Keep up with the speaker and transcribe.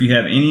If you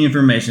have any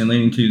information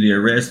leading to the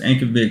arrest and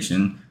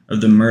conviction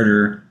of the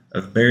murder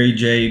of Barry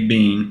J.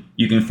 Bean,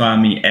 you can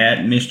find me at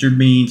Mr.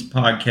 Beans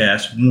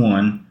Podcast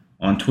 1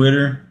 on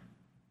Twitter,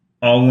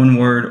 all one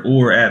word,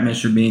 or at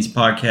Mr. Beans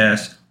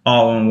Podcast,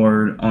 all one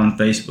word, on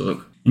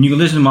Facebook. And you can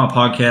listen to my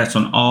podcast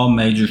on all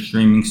major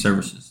streaming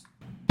services.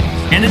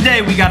 And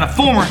today we got a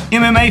former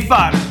MMA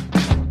fighter,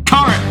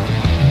 current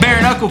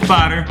bare knuckle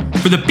fighter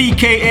for the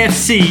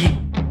BKFC,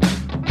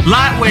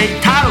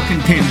 lightweight title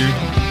contender,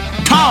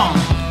 Tom,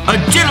 a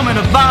gentleman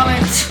of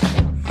violence,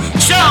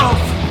 Shoaff.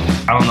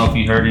 I don't know if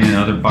you heard any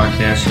other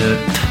podcasts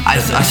yet. I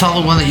saw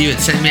the one that you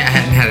had sent me. I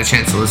hadn't had a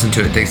chance to listen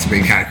to it. Thanks for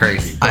being kind of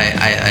crazy.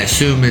 I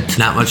assume it's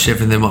not much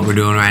different than what we're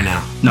doing right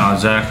now. No,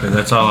 exactly.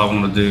 That's all I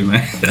want to do,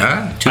 man.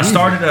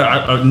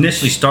 I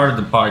initially started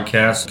the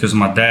podcast because of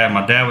my dad.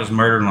 My dad was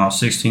murdered when I was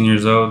 16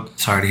 years old.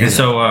 Sorry to hear that.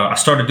 So I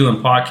started doing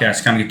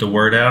podcasts, kind of get the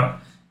word out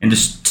and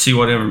just see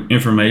whatever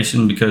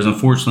information, because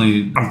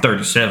unfortunately I'm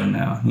 37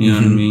 now. You know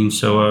what I mean?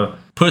 So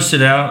pushed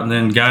it out and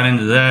then got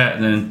into that,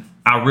 and then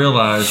I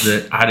realized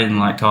that I didn't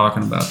like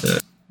talking about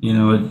that. You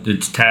know,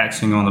 it's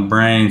taxing on the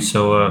brain.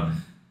 So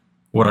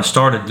what I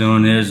started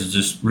doing is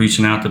just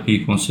reaching out to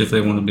people and see if they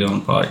want to be on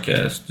the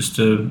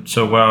podcast.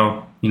 So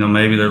while, you know,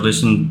 maybe they're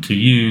listening to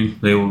you,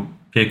 they will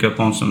pick up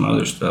on some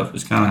other stuff.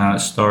 It's kind of how it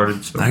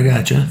started. So, I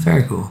gotcha.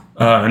 Very cool.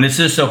 And it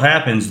just so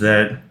happens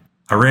that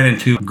I ran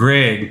into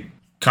Greg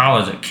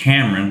college at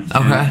Cameron.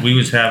 Okay. We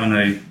was having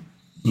a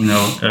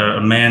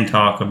man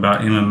talk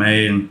about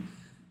MMA, and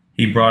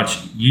he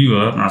brought you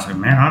up, and I was like,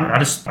 man,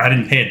 I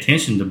didn't pay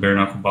attention to bare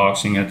knuckle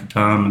boxing at the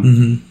time, and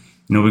you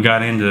know, we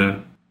got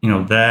into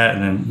that,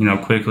 and then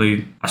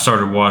quickly I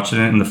started watching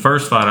it. And the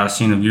first fight I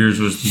seen of yours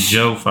was the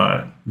Joe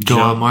fight. Joe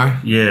Almar?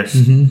 Yes.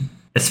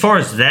 As far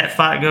as that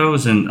fight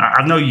goes, and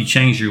I know you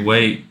changed your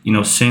weight,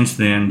 since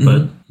then,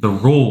 but the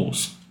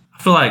rules,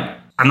 I feel like,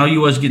 I know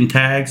you was getting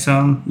tagged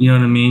some, you know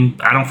what I mean?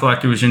 I don't feel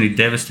like there was any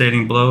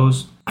devastating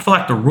blows. I feel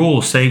like the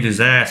rules saved his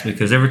ass,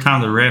 because every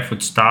time the ref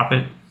would stop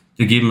it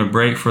to give him a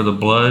break for the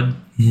blood.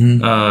 Do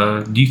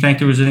you think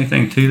there was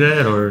anything to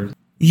that, or?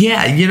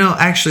 Yeah,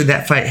 actually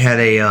that fight had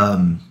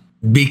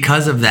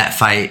because of that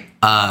fight,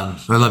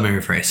 or let me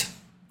rephrase.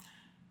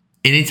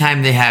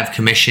 Anytime they have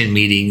commission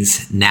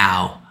meetings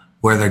now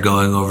where they're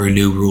going over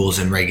new rules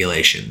and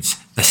regulations,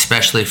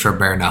 especially for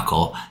bare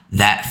knuckle,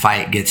 that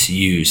fight gets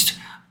used.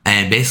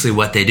 And basically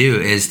what they do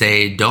is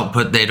they don't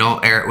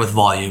air it with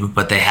volume,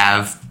 but they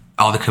have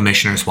all the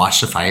commissioners watch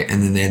the fight,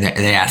 and then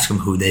they ask them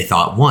who they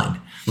thought won.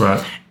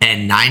 Right.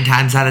 And 9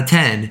 times out of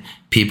 10,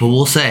 people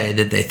will say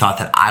that they thought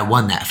that I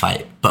won that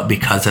fight. But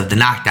because of the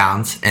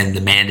knockdowns and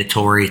the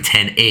mandatory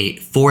 10-8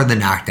 for the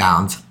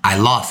knockdowns, I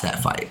lost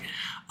that fight.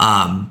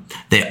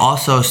 They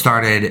also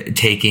started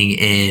taking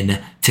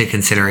into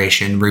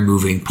consideration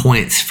removing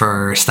points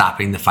for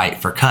stopping the fight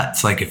for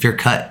cuts. Like if you're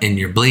cut and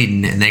you're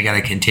bleeding and they got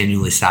to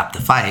continually stop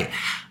the fight,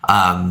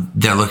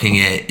 they're looking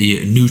at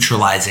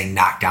neutralizing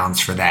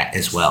knockdowns for that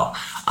as well.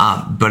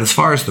 But as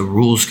far as the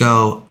rules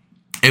go,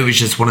 it was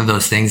just one of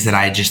those things that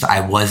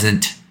I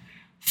wasn't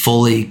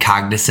fully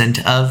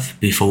cognizant of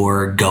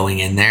before going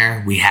in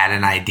there. We had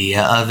an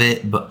idea of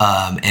it,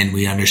 and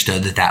we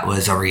understood that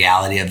was a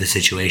reality of the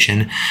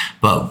situation,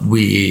 but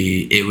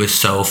it was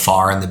so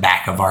far in the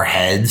back of our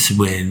heads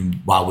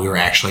while we were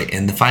actually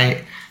in the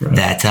fight, right,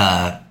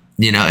 that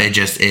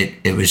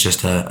it was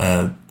just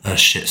a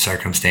shit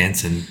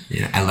circumstance, and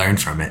I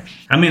learned from it.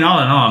 I mean,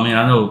 all in all,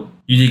 I know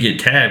you did get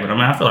tagged, but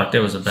I feel like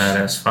that was a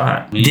badass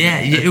fight.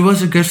 It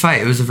was a good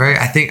fight. It was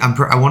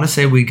I want to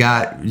say we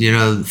got,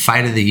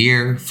 fight of the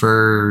year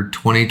for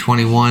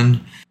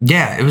 2021.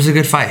 Yeah, it was a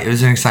good fight. It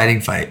was an exciting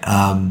fight.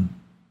 Like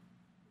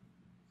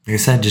I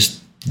said,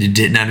 just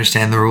didn't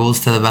understand the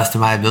rules to the best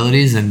of my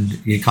abilities, and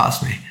it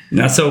cost me.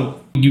 Now, so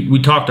we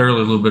talked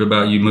earlier a little bit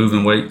about you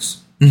moving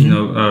weights,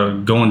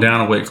 going down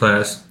a weight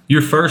class.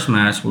 Your first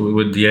match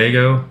with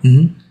Diego,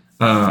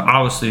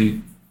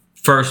 obviously,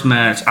 first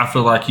match, I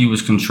feel like you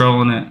was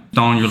controlling it,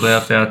 throwing your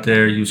left out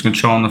there. You was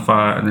controlling the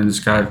fight, and then this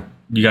guy,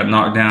 you got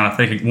knocked down. I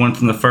think it went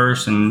in the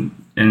first and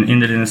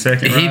ended in the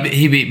second round.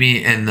 He beat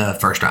me in the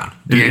first round.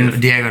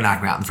 Diego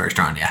knocked me out in the first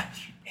round, yeah.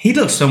 He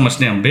looks so much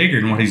damn bigger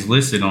than what he's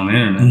listed on the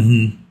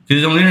internet.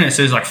 Because on the internet it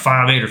says like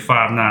 5'8" or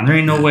 5'9". There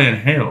ain't no way in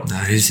hell. No,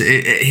 he's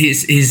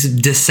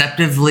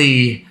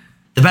deceptively...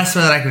 The best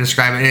way that I can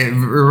describe it,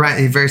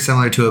 very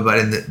similar to it,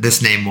 but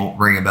this name won't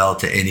ring a bell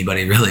to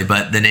anybody really.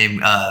 But the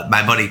name,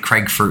 my buddy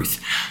Craig Fruth.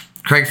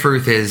 Craig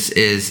Fruth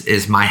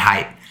is my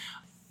height,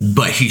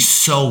 but he's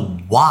so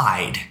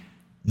wide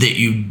that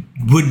you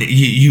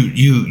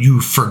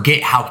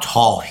forget how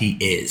tall he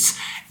is.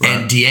 Right.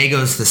 And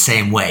Diego's the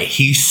same way.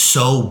 He's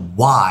so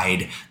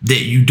wide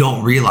that you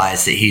don't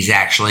realize that he's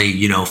actually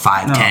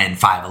 5'10",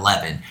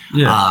 5'11".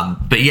 Yeah.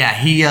 But yeah,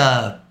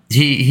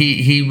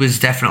 He was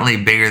definitely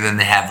bigger than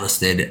they have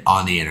listed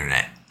on the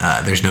internet.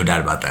 There's no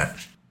doubt about that.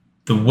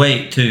 The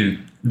weight too.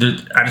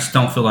 I just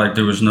don't feel like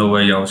there was no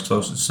way y'all was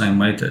close to the same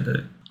weight that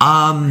day.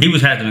 He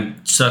was having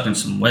to suck in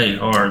some weight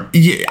hard.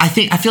 Yeah, I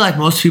feel like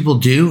most people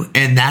do,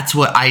 and that's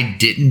what I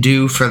didn't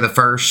do for the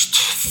first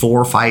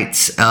 4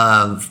 fights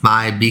of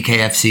my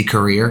BKFC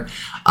career.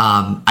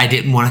 I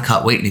didn't want to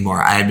cut weight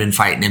anymore. I had been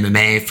fighting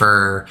MMA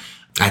for,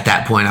 at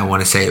that point, I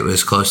want to say it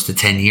was close to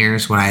 10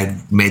 years when I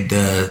had made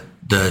the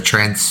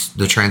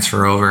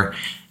transfer over,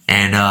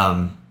 and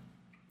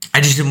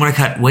I just didn't want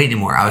to cut weight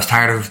anymore. I was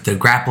tired of the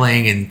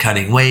grappling and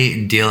cutting weight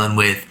and dealing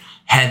with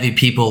heavy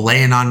people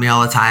laying on me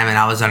all the time, and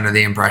I was under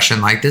the impression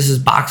like, this is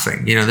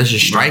boxing, this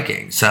is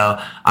striking, so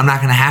I'm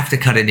not going to have to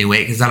cut any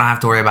weight because I don't have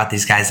to worry about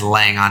these guys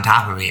laying on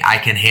top of me. I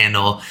can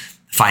handle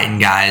fighting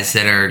guys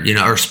that are,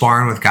 or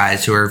sparring with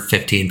guys who are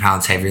 15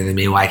 pounds heavier than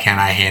me. Why can't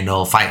I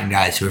handle fighting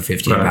guys who are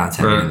 15 pounds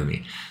heavier than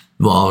me?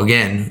 Well,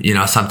 again,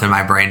 something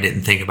my brain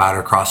didn't think about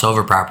or cross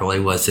over properly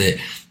was that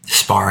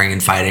sparring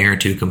and fighting are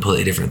 2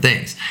 completely different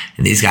things,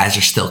 and these guys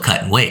are still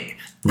cutting weight.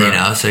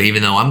 So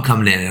even though I'm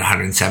coming in at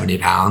 170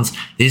 pounds,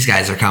 these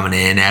guys are coming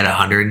in at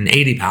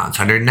 180 pounds,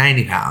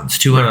 190 pounds,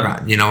 200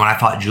 pounds. When I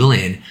fought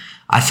Julian,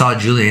 I saw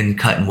Julian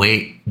cutting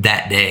weight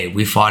that day.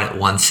 We fought at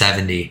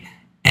 170,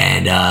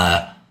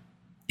 and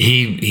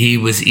he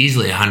was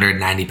easily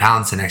 190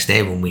 pounds the next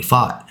day when we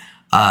fought.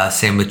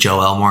 Same with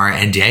Joe Elmore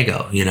and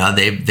Diego.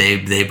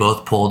 They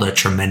both pulled a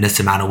tremendous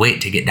amount of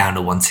weight to get down to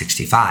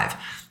 165.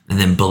 And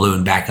then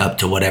ballooned back up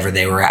to whatever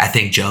they were at. I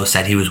think Joe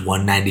said he was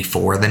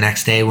 194 the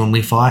next day when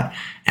we fought.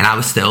 And I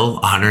was still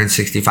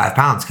 165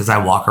 pounds because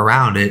I walk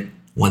around at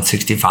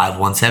 165,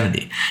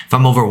 170. If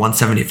I'm over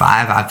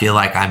 175, I feel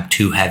like I'm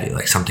too heavy,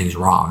 like something's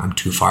wrong. I'm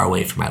too far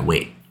away from my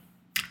weight.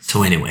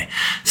 So anyway,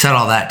 said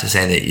all that to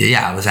say that,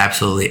 yeah, I was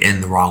absolutely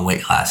in the wrong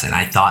weight class. And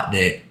I thought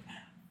that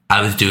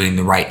I was doing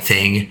the right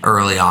thing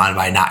early on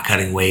by not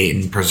cutting weight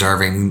and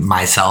preserving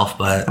myself.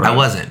 But I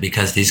wasn't,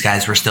 because these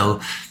guys were still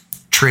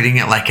treating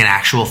it like an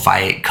actual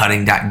fight,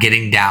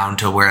 getting down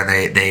to where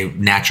they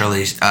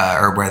naturally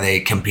or where they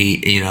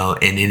compete, in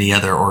any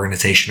other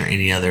organization or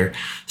any other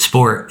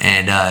sport,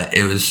 and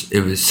it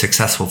was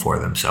successful for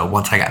them. So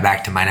once I got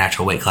back to my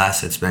natural weight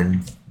class, it's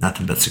been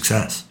nothing but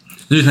success.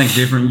 Do you think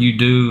different you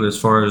do as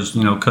far as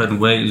cutting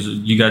weight?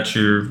 You got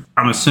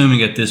I'm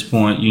assuming at this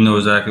point you know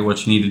exactly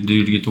what you need to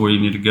do to get to where you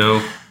need to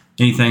go.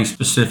 Anything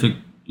specific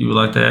you would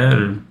like to add?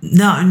 Or?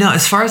 No.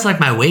 As far as like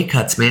my weight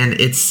cuts, man,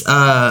 it's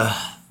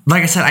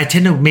like I said, I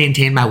tend to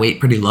maintain my weight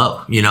pretty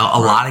low. A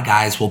lot of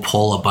guys will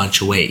pull a bunch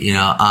of weight. You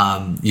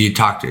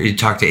talk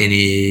about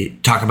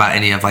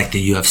any of like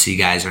the UFC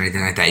guys or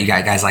anything like that. You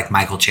got guys like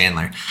Michael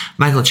Chandler.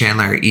 Michael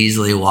Chandler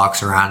easily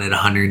walks around at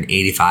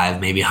 185,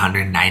 maybe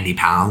 190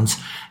 pounds.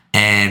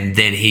 And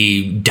then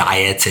he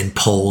diets and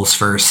pulls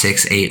for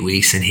 6-8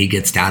 weeks, and he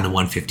gets down to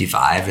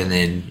 155, and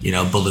then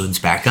balloons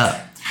back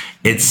up.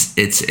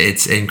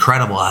 It's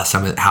incredible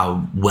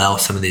how well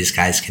some of these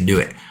guys can do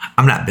it.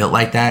 I'm not built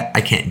like that.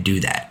 I can't do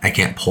that. I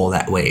can't pull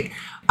that weight.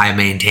 I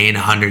maintain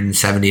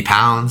 170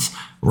 pounds,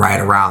 right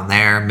around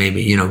there,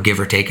 maybe, give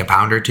or take a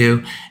pound or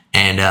two.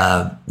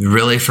 And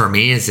really for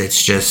me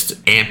it's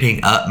just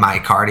amping up my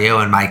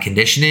cardio and my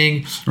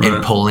conditioning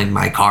and pulling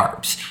my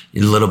carbs.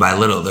 Little by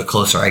little, the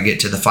closer I get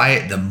to the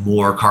fight, the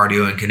more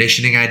cardio and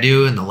conditioning I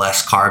do and the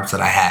less carbs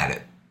that I have.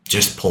 It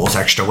just pulls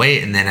extra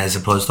weight. And then as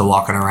opposed to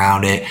walking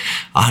around at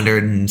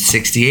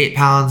 168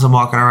 pounds, I'm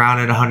walking around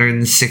at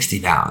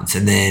 160 pounds.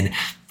 And then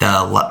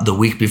the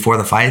week before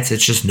the fights,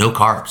 it's just no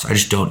carbs. I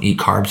just don't eat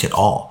carbs at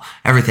all.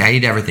 I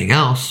eat everything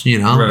else, but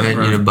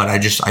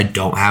I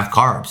don't have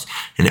carbs,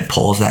 and it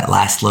pulls that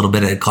last little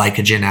bit of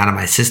glycogen out of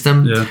my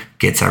system,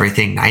 gets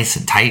everything nice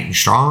and tight and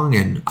strong.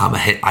 And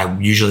I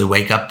usually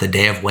wake up the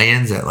day of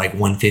weigh-ins at like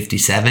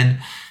 157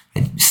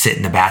 and sit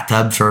in the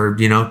bathtub for,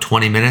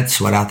 20 minutes,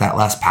 sweat out that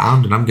last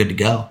pound, and I'm good to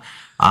go.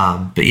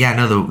 But yeah,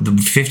 no, the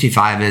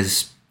 55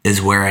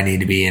 is where I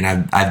need to be. And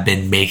I've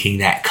been making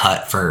that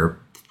cut for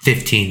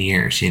 15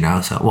 years,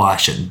 so, well, I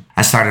shouldn't.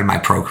 I started my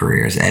pro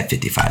careers at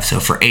 55. So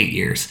for 8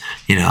 years,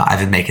 I've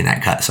been making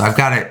that cut. So I've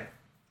got it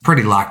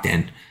pretty locked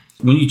in.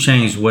 When you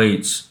change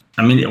weights,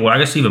 I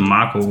guess even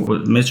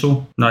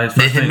Mitchell. No,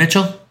 Nathan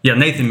Mitchell? Yeah,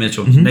 Nathan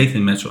Mitchell. Mm-hmm.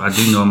 Nathan Mitchell. I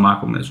do know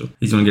Michael Mitchell.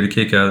 He's going to get a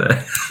kick out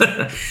of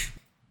that.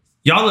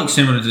 Y'all look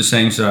similar to the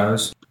same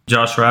size.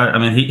 Josh Wright,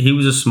 he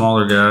was a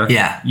smaller guy.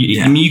 Yeah.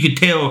 You could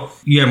tell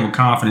you had more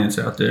confidence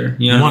out there.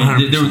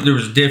 100%. There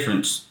was a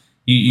difference.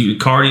 You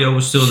cardio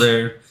was still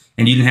there.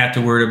 And you didn't have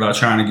to worry about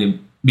trying to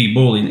be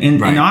bullied.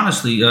 And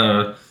honestly,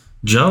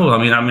 Joe,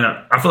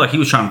 I feel like he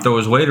was trying to throw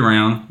his weight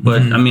around,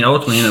 but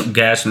ultimately ended up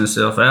gassing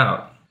himself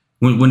out.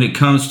 When it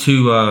comes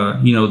to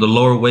the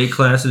lower weight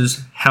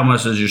classes, how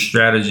much does your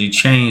strategy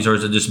change, or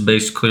is it just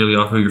based clearly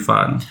off who you're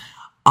fighting?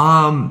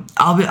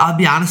 I'll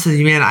be honest with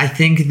you, man. I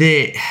think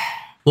that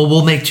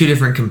we'll make 2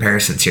 different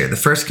comparisons here. The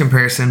first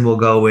comparison will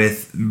go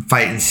with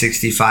fighting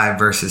 65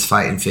 versus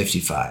fighting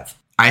 55.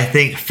 I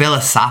think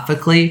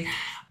philosophically,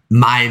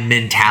 my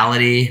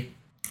mentality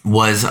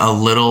was a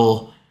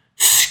little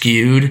skewed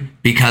skewed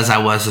because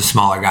I was a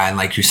smaller guy. And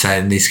like you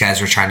said, these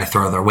guys were trying to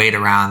throw their weight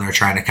around. They're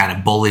trying to kind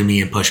of bully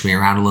me and push me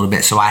around a little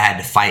bit. So I had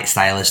to fight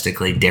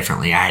stylistically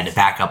differently. I had to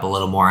back up a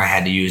little more. I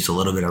had to use a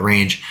little bit of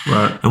range.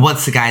 Right. And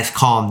once the guys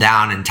calmed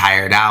down and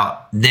tired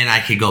out, then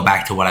I could go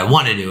back to what I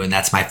want to do. And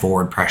that's my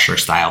forward pressure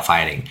style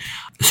fighting.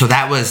 So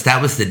that was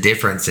the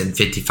difference in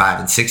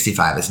 55 and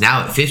 65 is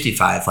now at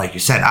 55, like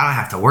you said, I don't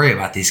have to worry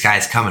about these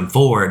guys coming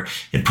forward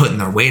and putting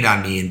their weight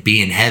on me and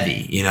being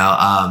heavy.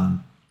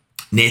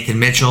 Nathan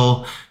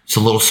Mitchell is a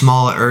little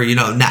smaller, or,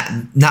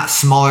 not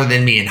smaller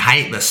than me in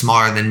height, but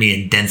smaller than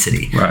me in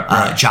density.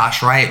 Right.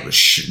 Josh Wright was,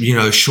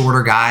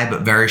 shorter guy,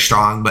 but very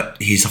strong, but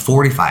he's a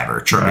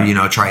 45er,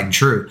 tried and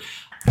true.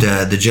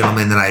 The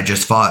gentleman that I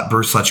just fought,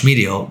 Bruce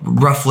Lutch-Medial,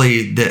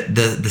 roughly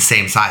the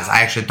same size.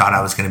 I actually thought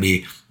I was going to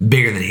be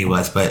bigger than he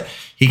was, but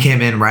he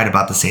came in right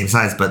about the same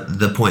size. But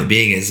the point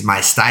being is my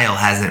style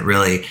hasn't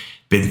really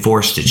been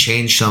forced to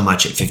change so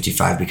much at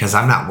 55 because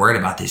I'm not worried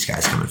about these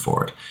guys coming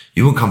forward.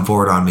 You will come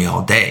forward on me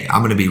all day.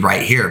 I'm going to be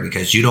right here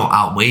because you don't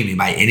outweigh me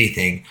by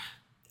anything.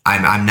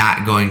 I'm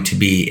not going to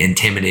be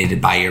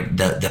intimidated by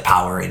the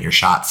power in your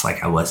shots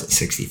like I was at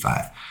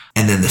 65.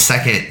 And then the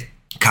second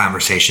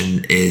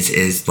conversation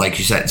is like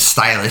you said,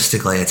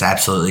 stylistically, it's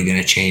absolutely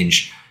going to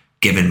change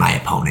given my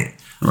opponent.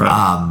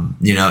 Right.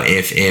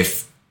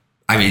 If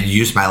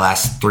use my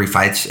last 3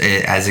 fights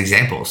as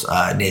examples.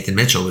 Nathan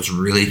Mitchell was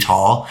really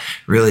tall,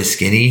 really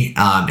skinny,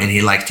 and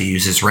he liked to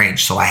use his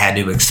range. So I had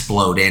to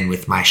explode in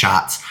with my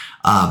shots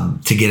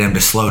to get him to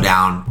slow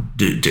down.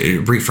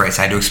 To rephrase,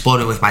 I had to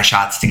explode in with my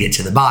shots to get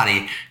to the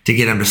body to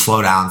get him to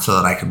slow down so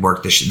that I could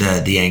work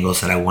the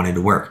angles that I wanted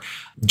to work.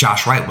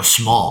 Josh Wright was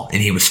small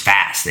and he was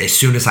fast. As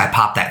soon as I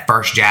popped that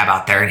first jab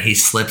out there and he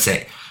slips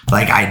it,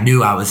 like I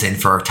knew I was in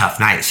for a tough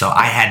night. So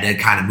I had to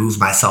kind of move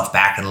myself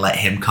back and let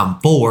him come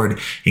forward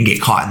and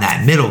get caught in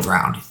that middle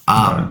ground.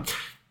 And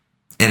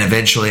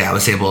eventually I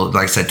was able,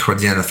 like I said,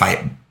 towards the end of the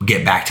fight,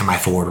 get back to my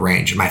forward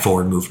range and my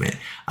forward movement.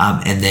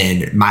 And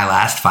then my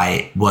last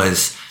fight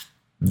was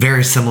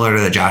very similar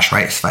to the Josh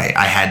Wright's fight.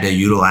 I had to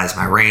utilize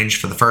my range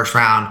for the first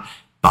round,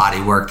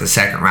 body work the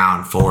second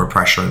round, forward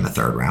pressure in the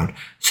third round.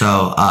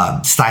 So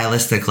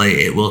stylistically,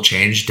 it will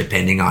change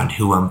depending on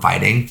who I'm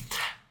fighting.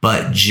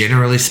 But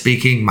generally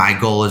speaking, my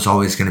goal is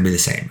always going to be the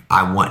same.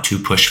 I want to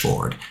push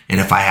forward.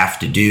 And if I have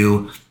to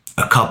do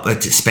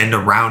to spend a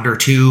round or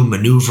two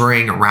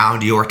maneuvering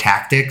around your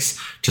tactics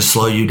to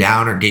slow you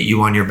down or get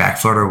you on your back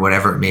foot or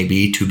whatever it may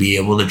be to be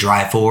able to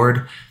drive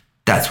forward,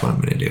 that's what I'm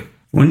going to do.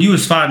 When you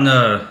was fighting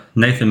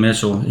Nathan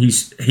Mitchell,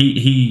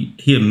 he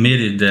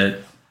admitted that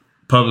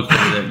publicly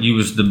that you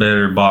was the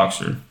better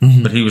boxer,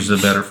 but he was the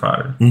better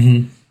fighter.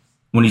 Mm-hmm.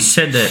 When he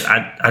said that,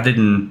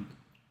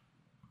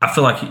 I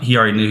feel like he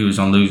already knew he was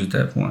going to lose at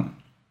that point.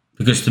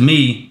 Because to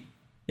me,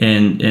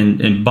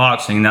 in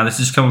boxing, now this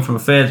is coming from a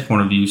Fed's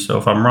point of view, so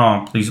if I'm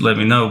wrong, please let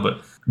me know.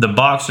 But the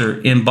boxer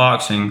in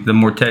boxing, the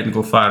more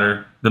technical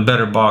fighter, the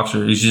better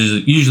boxer is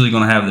usually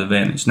going to have the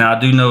advantage. Now,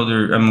 I do know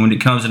when it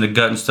comes into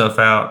gutting stuff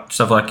out,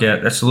 stuff like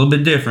that, that's a little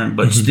bit different.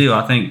 But still,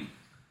 I think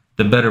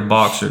the better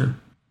boxer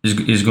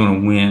is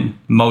going to win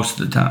most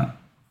of the time.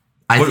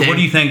 What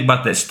do you think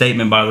about that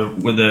statement by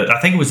I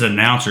think it was the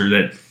announcer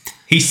that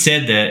he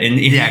said that, and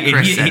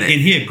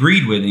he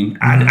agreed with him.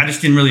 Mm-hmm. I just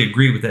didn't really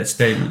agree with that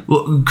statement.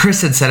 Well,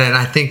 Chris had said it, and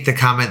I think the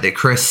comment that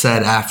Chris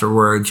said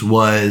afterwards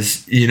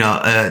was,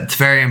 it's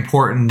very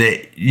important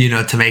that,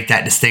 to make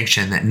that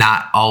distinction that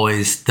not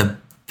always the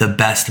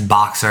best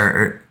boxer,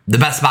 or the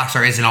best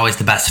boxer isn't always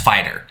the best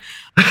fighter.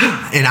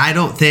 And I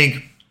don't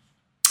think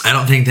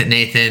that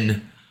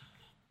Nathan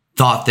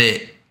thought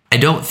that. I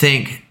don't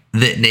think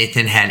that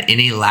Nathan had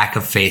any lack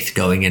of faith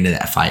going into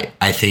that fight.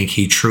 I think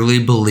he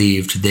truly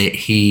believed that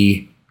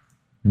he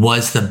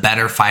was the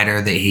better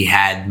fighter, that he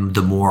had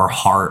the more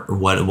heart, or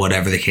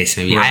whatever the case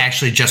may be. Right. I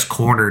actually just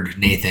cornered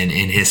Nathan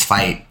in his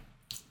fight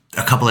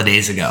a couple of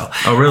days ago.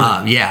 Oh,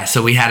 really? Yeah.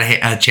 So we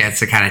had a chance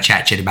to kind of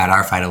chat shit about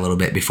our fight a little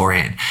bit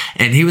beforehand.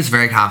 And he was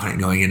very confident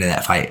going into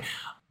that fight.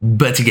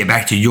 But to get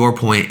back to your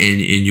point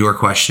in your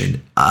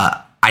question,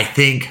 I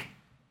think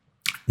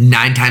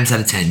 9 times out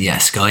of 10,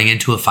 yes, going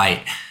into a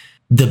fight,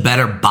 the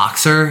better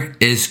boxer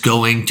is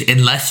going to,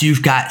 unless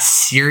you've got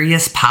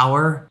serious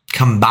power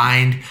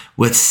combined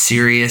with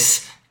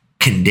serious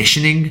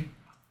conditioning,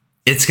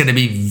 it's going to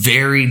be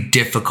very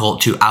difficult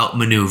to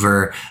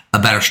outmaneuver a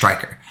better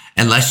striker.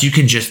 Unless you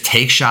can just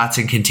take shots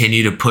and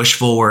continue to push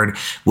forward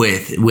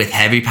with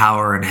heavy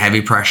power and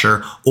heavy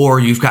pressure, or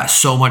you've got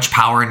so much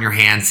power in your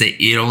hands that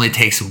it only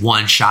takes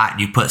one shot and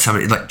you put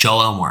somebody like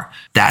Joe Elmore.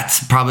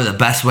 That's probably the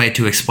best way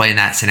to explain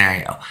that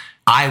scenario.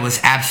 I was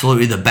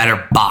absolutely the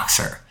better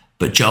boxer,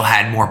 but Joe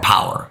had more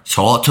power.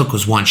 So all it took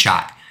was one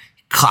shot.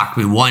 Clocked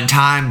me one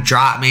time,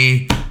 dropped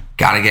me,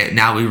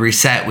 now we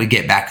reset, we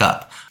get back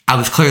up. I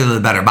was clearly the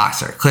better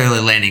boxer, clearly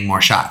landing more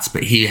shots,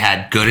 but he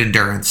had good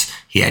endurance,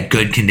 he had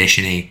good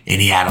conditioning,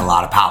 and he had a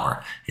lot of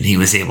power. And he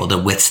was able to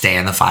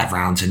withstand the 5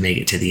 rounds and make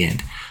it to the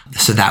end.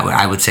 So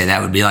I would say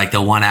that would be like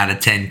the 1 out of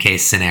 10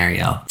 case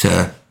scenario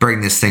to bring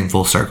this thing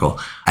full circle.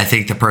 I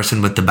think the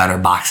person with the better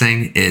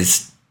boxing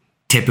is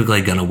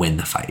typically going to win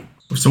the fight.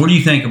 So what do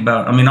you think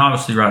about? I mean,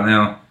 obviously, right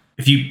now,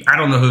 I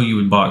don't know who you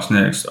would box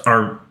next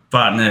or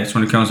fight next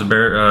when it comes to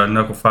bare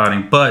knuckle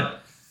fighting, but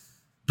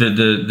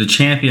the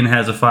champion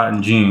has a fight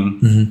in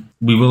June.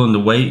 Mm-hmm. Be willing to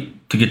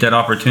wait to get that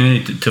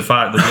opportunity to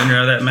fight the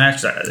winner of that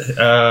match?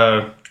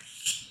 I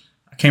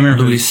can't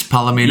remember. Luis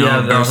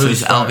Palomino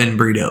versus Elvin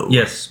Brito.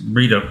 Yes,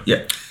 Brito.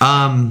 Yeah.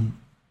 No,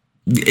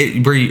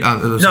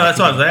 that's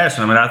what I was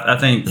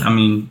asking. I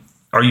mean,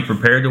 are you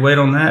prepared to wait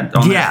on that?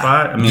 That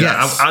fight? I mean,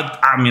 yes.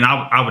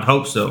 I would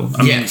hope so.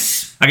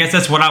 Yes. I guess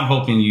that's what I'm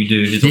hoping you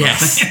do.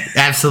 Yes,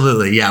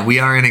 absolutely. Yeah, we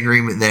are in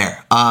agreement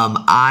there.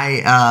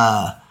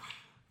 I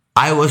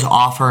was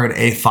offered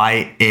a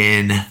fight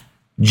in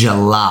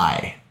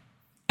July,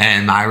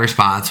 and my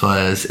response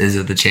was, "Is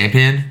it the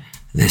champion?"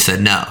 And they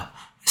said no.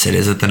 I said,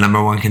 "Is it the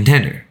number one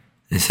contender?"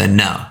 They said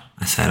no.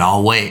 I said,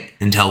 "I'll wait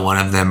until one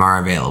of them are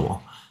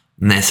available."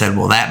 And they said,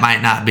 "Well, that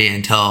might not be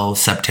until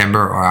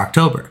September or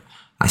October."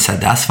 I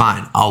said, "That's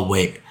fine. I'll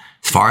wait."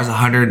 As far as the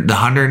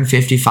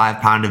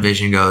 155-pound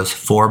division goes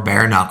for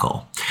bare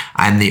knuckle,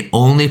 I'm the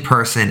only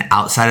person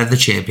outside of the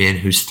champion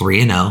who's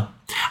 3-0.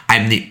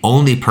 I'm the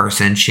only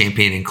person,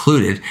 champion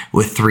included,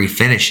 with 3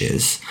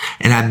 finishes.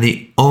 And I'm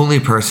the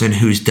only person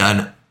who's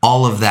done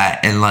all of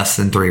that in less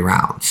than 3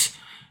 rounds.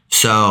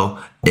 So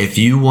if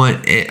you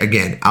want it,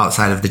 again,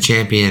 outside of the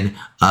champion,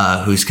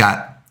 who's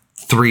got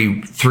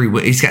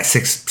he's got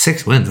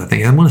six wins. I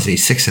think I want to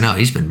say 6-0.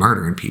 He's been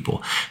murdering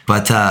people,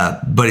 but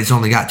he's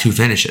only got 2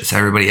 finishes.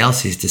 Everybody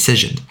else he's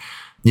decisioned.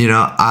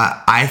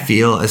 I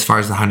feel as far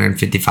as the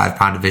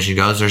 155-pound division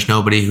goes, there's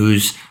nobody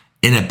who's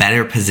in a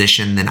better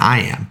position than I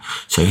am.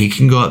 So he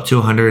can go up to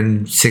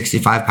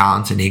 165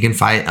 pounds and he can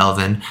fight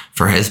Elvin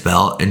for his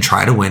belt and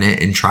try to win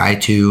it and try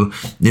to,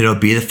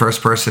 be the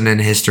first person in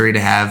history to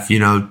have,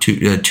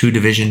 2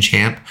 division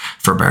champ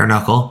for bare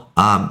knuckle.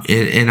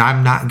 And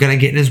I'm not going to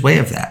get in his way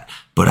of that.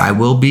 But I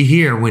will be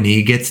here when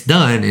he gets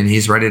done and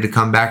he's ready to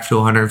come back to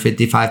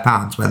 155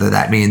 pounds, whether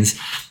that means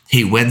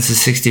he wins the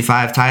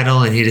 65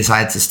 title and he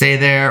decides to stay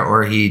there,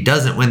 or he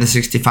doesn't win the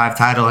 65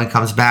 title and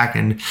comes back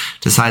and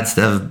decides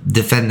to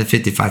defend the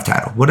 55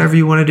 title. Whatever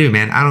you want to do,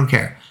 man. I don't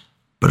care.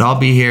 But I'll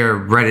be here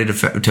ready to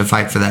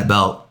fight for that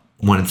belt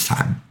when it's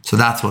time. So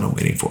that's what I'm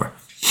waiting for.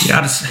 Yeah,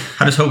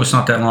 I just hope it's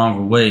not that long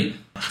of a wait.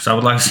 So I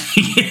would like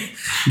to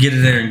get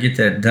in there and get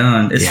that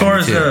done. As far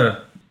as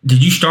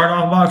did you start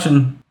off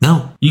boxing?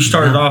 No. You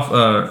started off.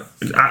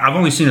 I've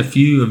only seen a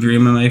few of your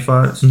MMA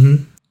fights.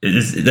 Mm-hmm.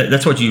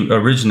 That's what you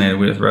originated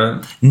with,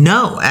 right?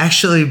 No,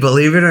 actually,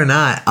 believe it or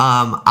not,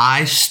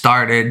 I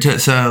started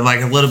so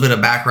like a little bit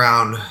of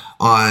background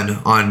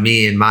on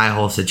me and my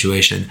whole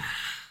situation.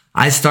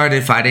 I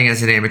started fighting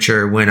as an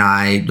amateur when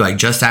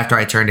just after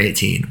I turned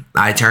 18.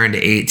 I turned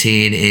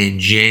 18 in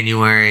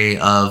January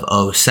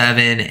of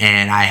 07,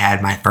 and I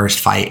had my first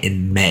fight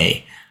in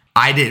May.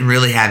 I didn't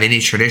really have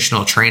any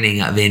traditional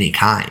training of any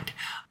kind.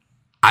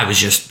 I was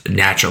just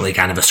naturally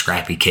kind of a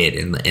scrappy kid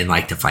and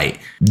liked to fight.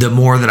 The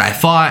more that I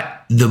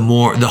fought, the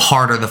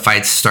harder the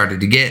fights started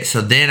to get. So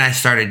then I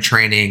started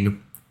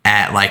training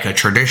at like a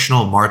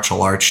traditional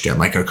martial arts gym,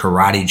 like a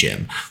karate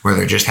gym, where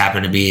there just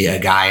happened to be a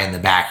guy in the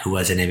back who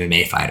was an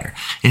MMA fighter.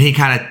 And he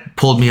kind of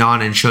pulled me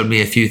on and showed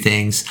me a few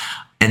things.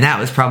 And that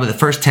was probably the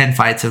first 10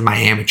 fights of my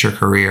amateur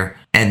career.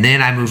 And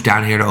then I moved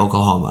down here to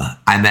Oklahoma.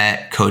 I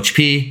met Coach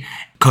P.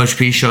 Coach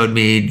P showed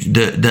me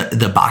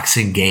the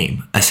boxing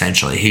game,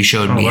 essentially. He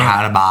showed me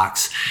how to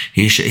box.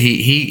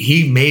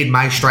 He made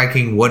my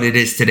striking what it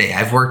is today.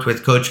 I've worked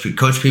with Coach P.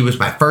 Coach P was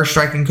my first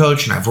striking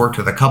coach, and I've worked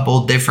with a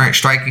couple different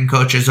striking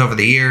coaches over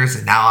the years,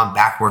 and now I'm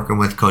back working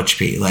with Coach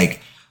P.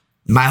 Like,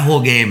 my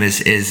whole game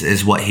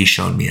is what he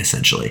showed me,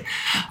 essentially.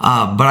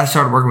 But I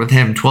started working with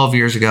him 12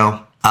 years ago.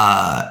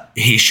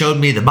 He showed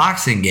me the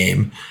boxing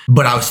game,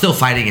 but I was still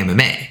fighting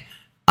MMA.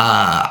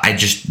 I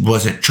just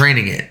wasn't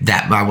training it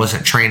I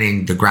wasn't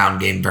training the ground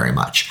game very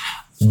much.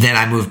 Then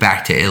I moved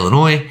back to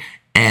Illinois,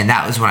 and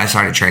that was when I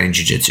started training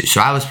jiu-jitsu.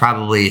 So I was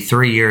probably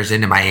 3 years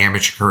into my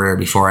amateur career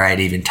before I had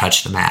even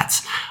touched the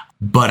mats.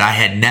 But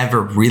I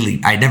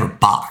never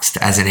boxed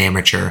as an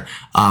amateur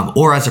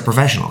or as a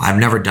professional. I've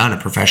never done a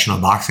professional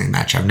boxing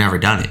match. I've never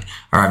done it,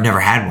 or I've never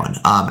had one.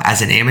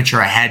 As an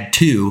amateur, I had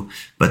 2,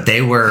 but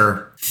they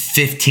were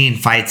 15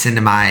 fights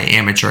into my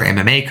amateur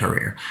MMA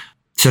career.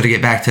 So to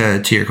get back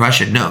to your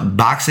question, no,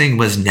 boxing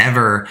was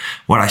never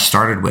what I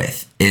started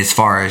with as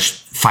far as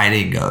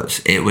fighting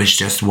goes. It was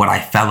just what I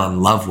fell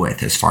in love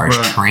with as far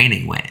as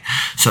training went.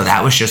 So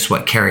that was just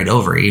what carried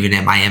over, even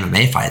in my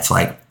MMA fights.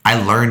 Like, I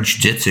learned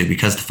jiu-jitsu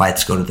because the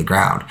fights go to the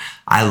ground.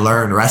 I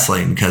learned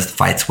wrestling because the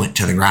fights went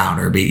to the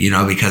ground, or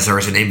because there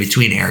was an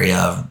in-between area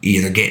of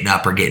either getting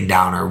up or getting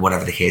down or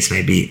whatever the case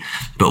may be.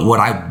 But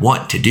what I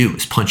want to do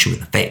is punch you in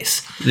the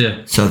face.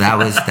 Yeah. So that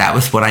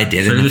was what I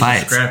did in the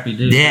fights. Scrappy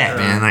dude. Yeah,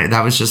 man. Like,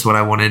 that was just what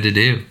I wanted to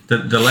do.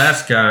 The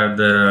last guy,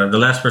 the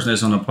last person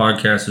that's on the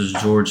podcast is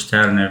George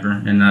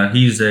Tadenever, and he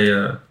used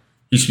to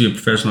be a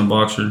professional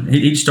boxer.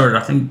 He started,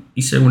 I think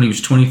he said when he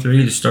was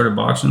 23, he started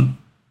boxing.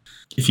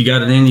 If you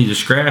got it in you to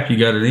scrap, you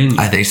got it in you.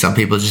 I think some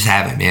people just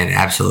have it, man.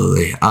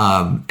 Absolutely.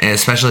 And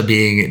especially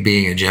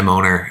being a gym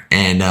owner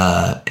and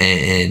a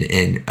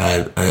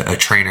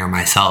trainer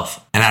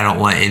myself. And I don't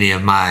want any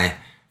of my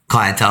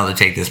clientele to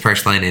take this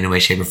personally in any way,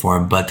 shape, or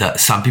form. But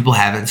some people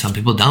have it and some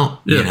people don't.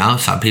 Yeah. You know,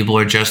 some people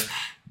are just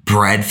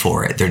bred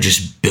for it. They're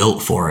just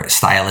built for it.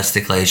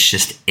 Stylistically, it's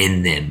just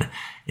in them.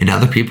 And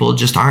other people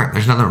just aren't.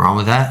 There's nothing wrong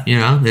with that. You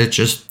know, it's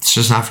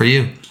just not for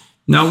you.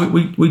 No,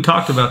 we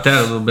talked about that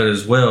a little bit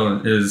as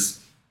well. Is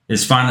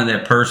finding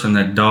that person,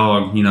 that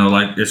dog, you know,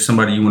 like if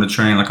somebody you want to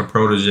train like a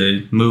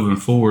protege moving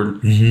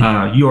forward,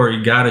 you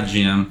already got a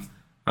gym.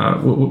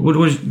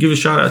 Give a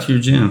shout out to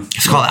your gym.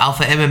 It's called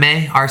Alpha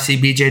MMA,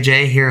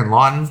 RCBJJ here in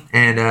Lawton,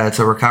 and it's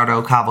a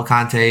Ricardo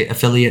Cavalcante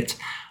affiliate.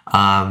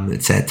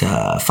 It's at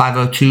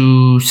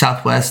 502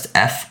 Southwest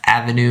F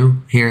Avenue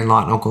here in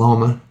Lawton,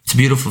 Oklahoma. It's a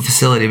beautiful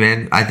facility,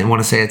 man. I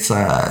want to say it's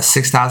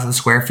 6,000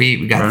 square feet.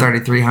 We got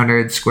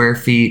 3,300 square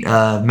feet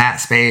of mat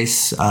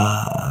space,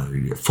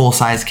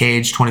 full-size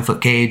cage,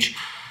 20-foot cage,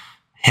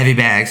 heavy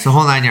bags, the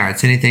whole 9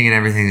 yards, anything and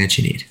everything that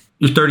you need.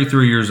 You're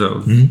 33 years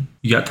old. Mm-hmm.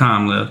 You got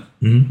time left.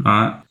 Mm-hmm. All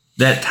right.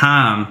 That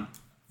time,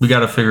 we got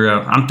to figure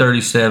out. I'm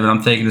 37.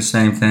 I'm thinking the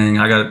same thing.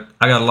 I got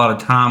a lot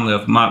of time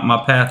left.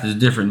 My path is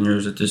different than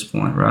yours at this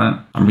point, right?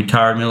 I'm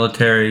retired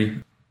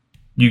military.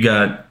 You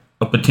got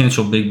a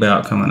potential big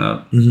bout coming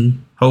up. Mm-hmm.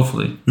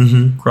 Hopefully.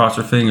 Mm-hmm. Cross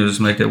our fingers,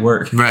 make it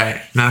work.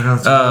 Right. If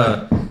not,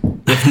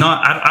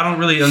 I don't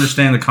really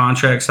understand the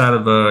contract side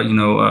of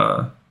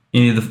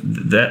any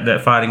of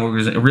that fighting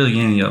organization, really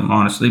any of them,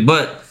 honestly.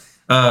 But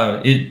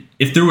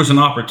if there was an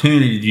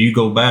opportunity, do you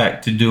go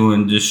back to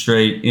doing just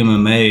straight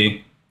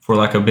MMA for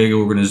like a big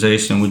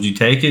organization? Would you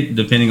take it,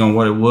 depending on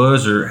what it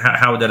was, or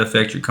how would that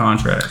affect your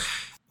contract?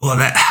 Well,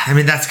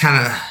 that's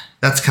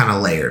kind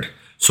of layered.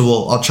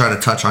 So I'll try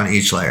to touch on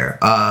each layer.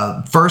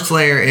 First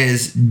layer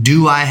is,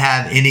 do I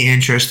have any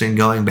interest in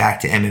going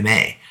back to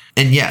MMA?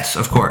 And yes,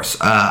 of course.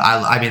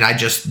 I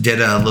just did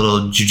a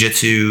little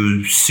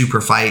jiu-jitsu super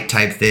fight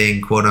type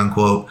thing, quote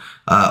unquote,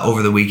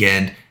 over the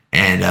weekend,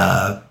 and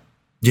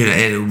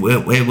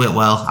it went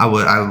well. I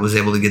was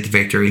able to get the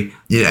victory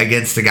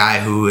against a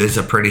guy who is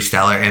a pretty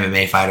stellar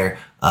MMA fighter.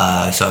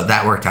 So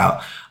that worked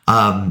out.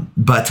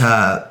 But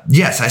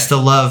yes, I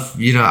still love,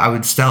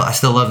 I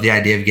still love the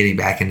idea of getting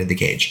back into the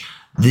cage.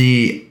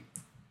 The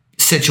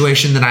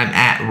situation that I'm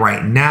at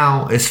right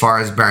now, as far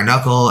as bare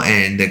knuckle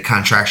and the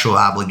contractual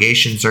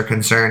obligations are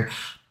concerned,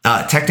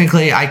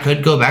 technically I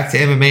could go back to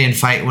MMA and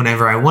fight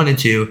whenever I wanted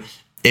to.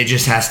 It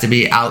just has to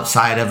be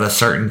outside of a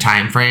certain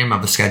time frame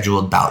of a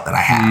scheduled bout that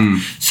I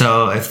have.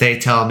 So if they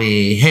tell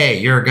me, hey,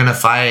 you're going to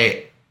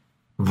fight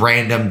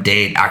random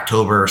date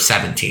October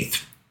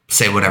 17th,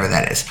 say whatever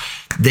that is,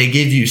 they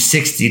give you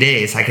 60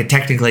 days. I could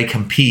technically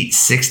compete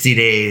 60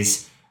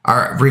 days,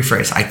 or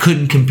rephrase, I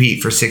couldn't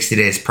compete for 60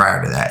 days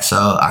prior to that. So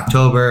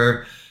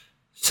October,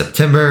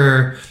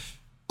 September,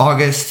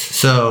 August.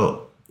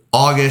 So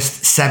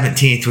August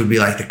 17th would be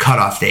like the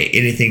cutoff date.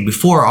 Anything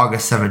before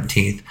August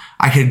 17th,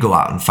 I could go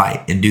out and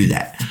fight and do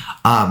that.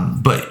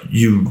 But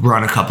you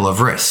run a couple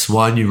of risks.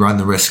 One, you run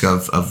the risk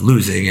of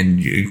losing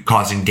and you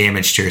causing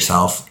damage to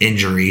yourself,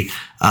 injury,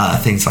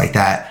 things like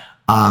that.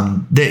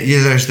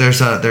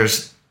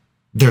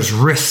 There's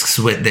risks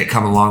that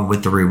come along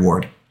with the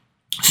reward.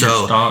 So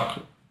your stock.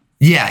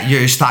 Yeah,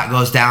 your stock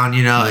goes down,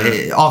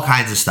 all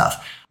kinds of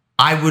stuff.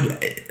 I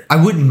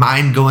wouldn't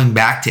mind going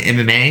back to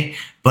MMA,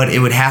 but it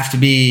would have to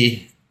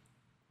be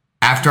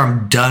after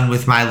I'm done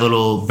with my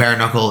little bare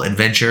knuckle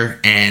adventure,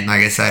 and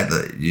like I said,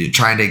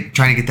 trying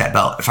to get that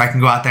belt. If I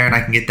can go out there and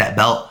I can get that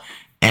belt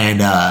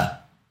and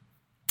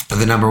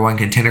the number one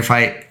contender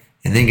fight,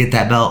 and then get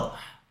that belt,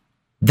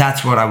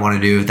 that's what I want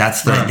to do.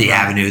 That's the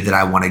avenue that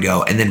I want to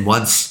go. And then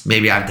once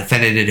maybe I've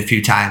defended it a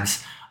few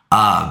times,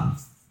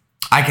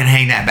 I can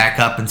hang that back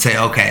up and say,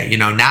 okay,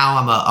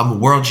 now I'm a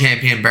world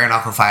champion bare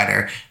knuckle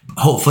fighter.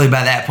 Hopefully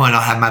by that point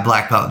I'll have my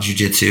black belt in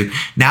jiu-jitsu.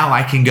 Now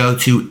I can go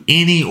to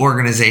any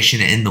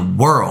organization in the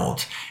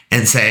world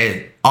and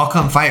say, I'll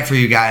come fight for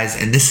you guys,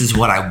 and this is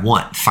what I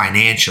want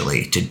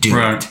financially to do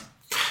it.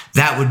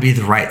 That would be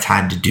the right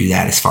time to do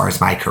that as far as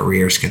my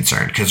career is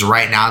concerned. Because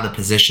right now, the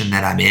position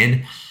that I'm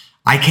in,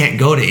 I can't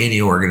go to any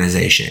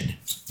organization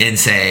and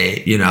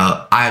say,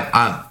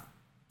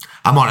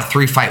 I'm on a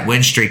 3-fight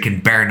win streak in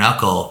bare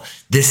knuckle.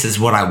 This is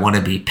what I want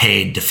to be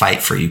paid to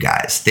fight for you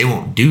guys. They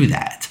won't do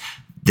that.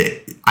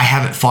 I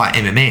haven't fought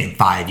MMA in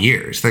 5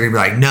 years. They're going to be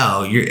like,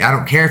 no, I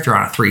don't care if you're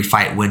on a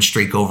 3-fight win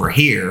streak over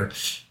here.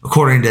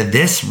 According to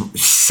this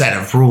set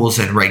of rules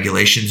and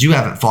regulations, you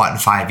haven't fought in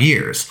 5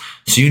 years.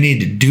 So you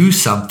need to do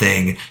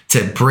something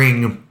to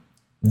bring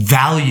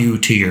value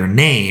to your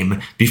name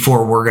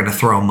before we're going to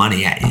throw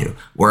money at you.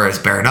 Whereas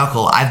bare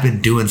knuckle, I've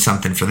been doing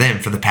something for them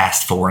for the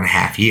past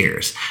 4.5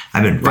 years.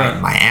 I've been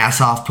fighting my ass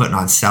off, putting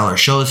on stellar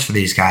shows for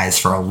these guys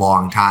for a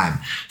long time.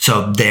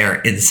 So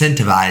they're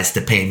incentivized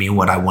to pay me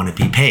what I want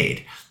to be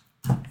paid.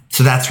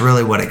 So that's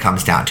really what it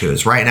comes down to.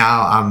 Is right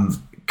now I'm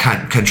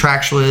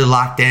contractually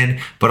locked in,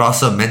 but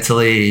also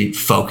mentally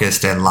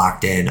focused and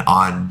locked in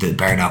on the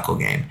bare knuckle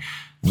game.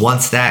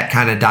 once that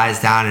kind of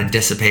dies down and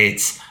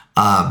dissipates,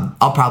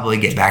 I'll probably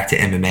get back to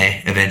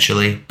MMA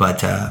eventually,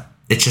 but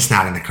it's just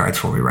not in the cards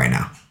for me right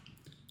now.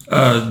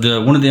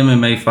 One of the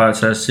MMA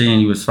fights I seen,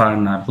 he was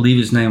fighting, I believe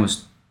his name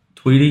was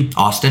Tweedy.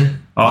 Austin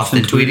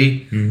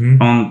Tweedy.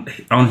 Mm-hmm.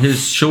 On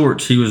his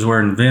shorts, he was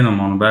wearing Venom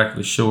on the back of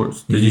his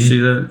shorts. Did you see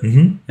that?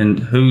 Mm-hmm. And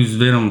who's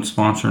Venom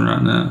sponsoring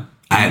right now?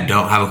 I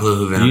don't have a clue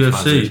who Venom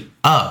sponsors.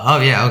 Oh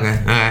yeah, okay,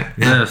 all right.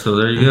 Yeah, so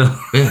there you go.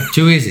 Yeah,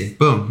 too easy.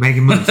 Boom,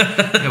 making moves.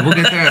 Yeah, we'll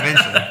get there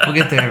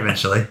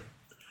eventually.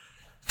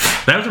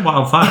 That was a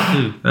wild fight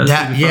too.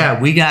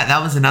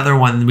 That was another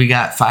one. We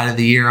got fight of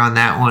the year on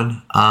that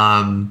one.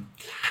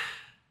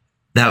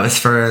 That was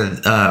for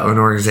an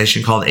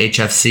organization called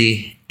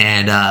HFC,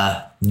 and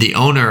the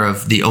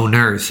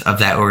owners of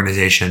that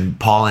organization,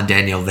 Paul and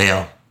Danielle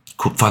Vale.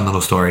 Cool, fun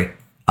little story.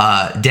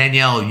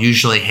 Danielle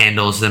usually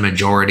handles the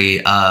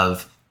majority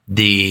of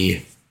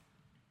the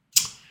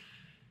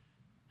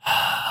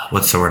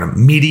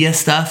media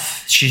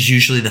stuff. She's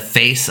usually the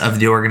face of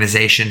the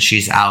organization.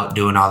 She's out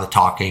doing all the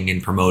talking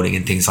and promoting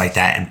and things like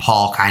that. And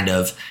Paul kind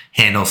of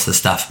handles the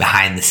stuff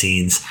behind the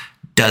scenes.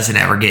 Doesn't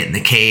ever get in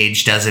the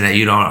cage.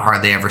 You don't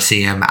hardly ever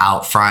see him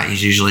out front.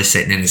 He's usually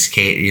sitting in his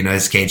cage,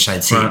 his cage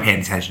side seat, right,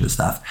 paying attention to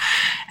stuff.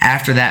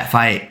 After that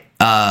fight,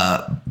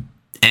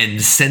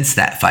 and since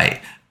that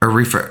fight,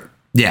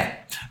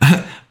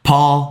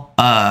 Paul,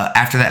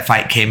 after that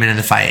fight, came into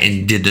the fight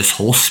and did this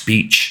whole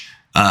speech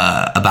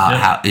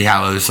about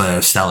how it was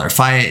a stellar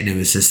fight and it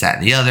was this, that,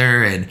 and the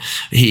other. And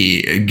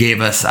he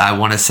gave us, I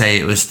want to say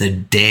it was the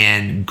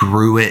Dan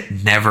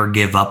Gruitt Never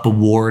Give Up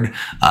Award.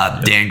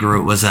 Dan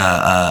Gruitt was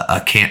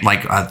a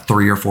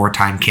 3 or 4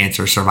 time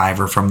cancer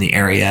survivor from the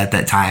area at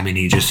that time, and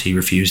he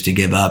refused to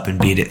give up and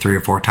beat it 3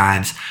 or 4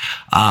 times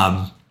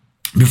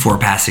before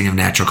passing of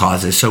natural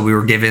causes. So we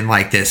were given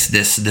like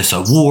this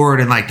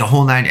award and like the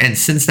whole nine. And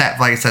since that,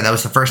 like I said, that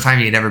was the first time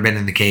he had ever been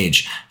in the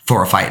cage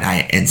for a fight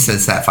night. And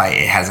since that fight,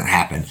 it hasn't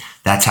happened.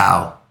 That's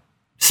how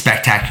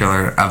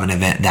spectacular of an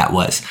event that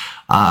was.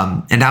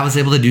 And I was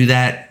able to do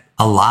that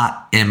a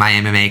lot in my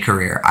MMA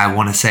career. I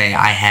want to say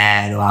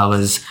I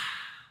was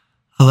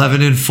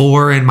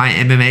 11-4 in my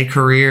MMA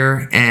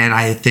career. And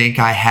I think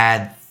I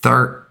had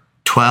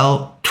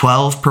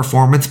 12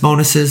 performance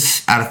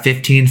bonuses out of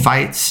 15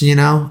 fights, So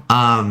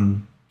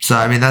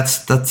I mean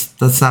that's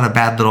not a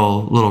bad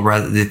little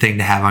thing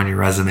to have on your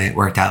resume. It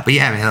worked out. But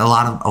yeah, I mean a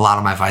lot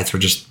of my fights were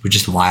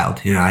just wild.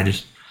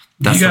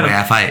 That's the way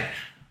I fight.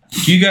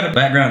 You got a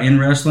background in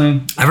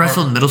wrestling? I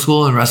wrestled in middle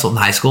school and wrestled in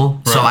high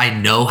school, right. So I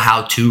know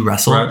how to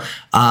wrestle. Right.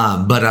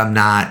 But I'm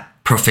not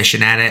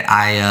proficient at it.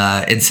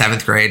 I in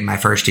 7th grade, my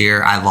first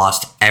year, I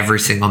lost every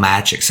single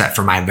match except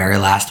for my very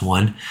last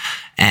one.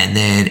 And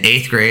then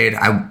 8th grade,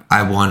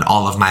 I won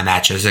all of my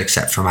matches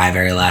except for my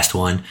very last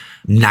one.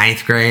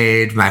 9th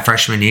grade, my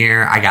freshman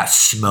year, I got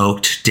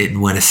smoked,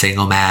 didn't win a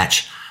single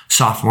match.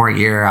 Sophomore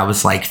year, I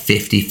was like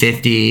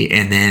 50-50,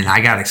 and then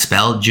I got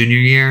expelled junior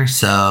year,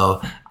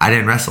 so I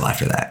didn't wrestle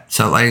after that.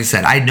 So like I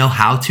said, I know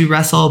how to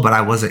wrestle, but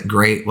I wasn't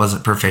great,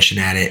 wasn't proficient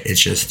at it.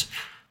 It's just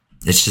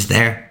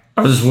there.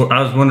 I was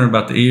wondering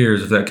about the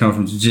ears, if that comes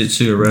from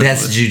jiu-jitsu or wrestling.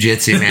 That's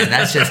jiu-jitsu, man.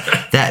 That's just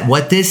that.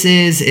 What this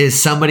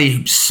is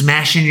somebody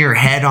smashing your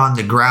head on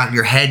the ground,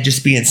 your head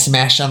just being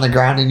smashed on the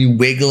ground, and you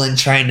wiggling,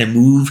 trying to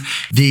move.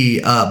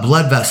 The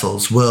blood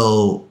vessels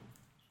will.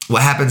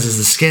 What happens is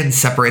the skin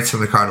separates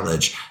from the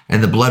cartilage,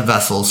 and the blood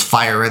vessels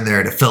fire in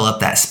there to fill up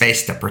that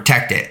space to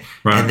protect it.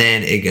 Right. And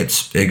then it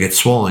gets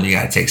swollen. You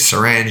got to take a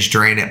syringe,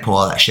 drain it, pull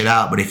all that shit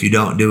out. But if you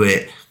don't do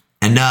it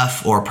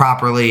enough or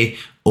properly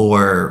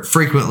or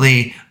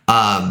frequently,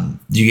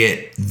 you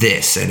get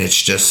this, and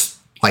it's just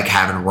like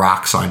having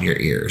rocks on your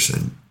ears,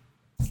 and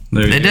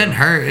it doesn't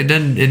hurt. It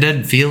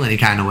doesn't feel any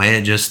kind of way.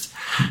 It just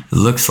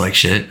looks like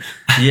shit.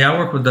 Yeah, I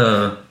work with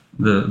the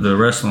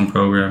wrestling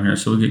program here,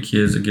 so we get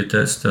kids that get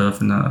that stuff,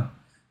 and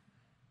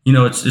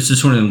it's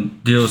just one of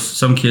them deals.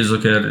 Some kids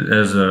look at it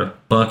as a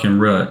buck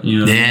and rut.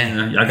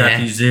 I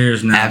got these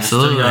ears now.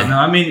 Absolutely.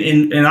 I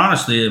mean, and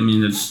honestly, I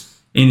mean, it's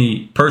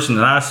any person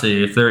that I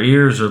see, if their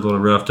ears are a little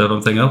roughed up,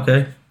 I'm thinking,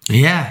 okay.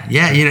 Yeah.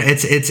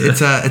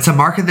 It's a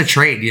mark of the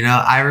trade.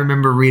 I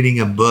remember reading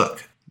a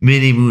book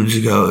many moons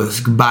ago. It was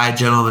by a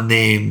gentleman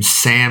named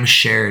Sam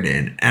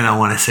Sheridan, and I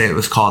want to say it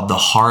was called The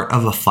Heart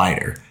of a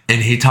Fighter.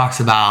 And he talks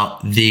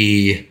about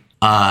the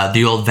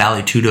old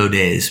Vale Tudo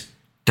days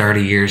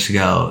 30 years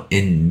ago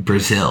in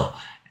Brazil,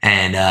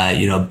 and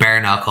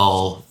bare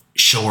knuckle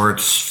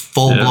shorts,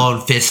 full blown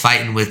fist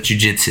fighting with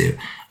jiu-jitsu.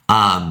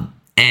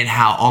 And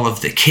how all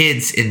of the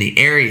kids in the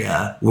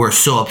area were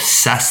so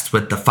obsessed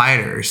with the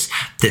fighters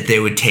that they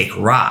would take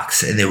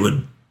rocks and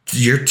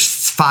your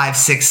 5,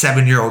 6,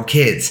 7-year-old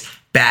kids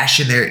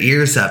bashing their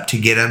ears up to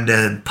get them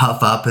to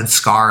puff up and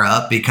scar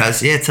up,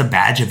 because it's a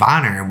badge of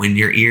honor. And when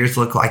your ears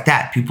look like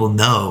that, people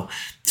know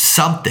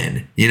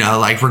something,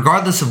 like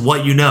regardless of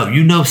what you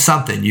know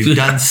something. You've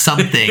done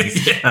something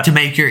to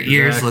make your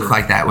ears look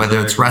like that,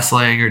 whether it's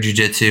wrestling or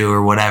jiu-jitsu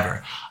or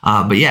whatever.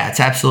 But yeah, it's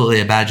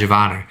absolutely a badge of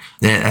honor.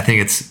 I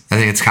think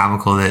it's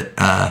comical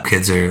that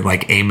kids are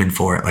like aiming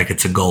for it like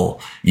it's a goal.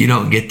 You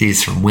don't get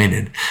these from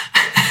winning.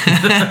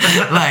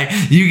 Like,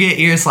 you get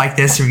ears like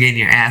this from getting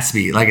your ass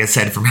beat. Like I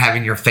said, from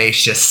having your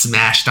face just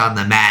smashed on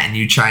the mat and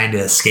you trying to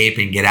escape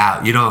and get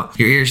out. Your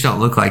ears don't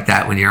look like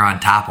that when you're on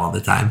top all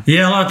the time.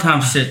 Yeah, a lot of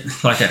times shit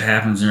like that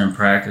happens during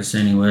practice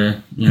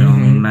anyway. You know,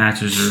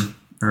 matches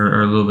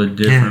are a little bit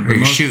different. Or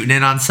you're shooting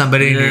in on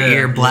somebody and your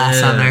ear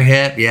blasts on their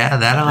hip. Yeah,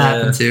 that'll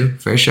happen too,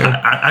 for sure.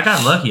 I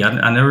got lucky.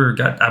 I never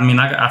got,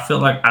 I feel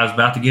like I was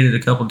about to get it a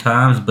couple of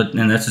times,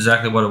 and that's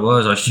exactly what it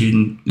was. I was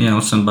shooting,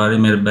 somebody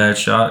made a bad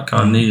shot,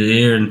 caught a knee to the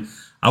ear, and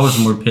I was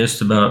more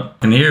pissed about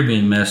an ear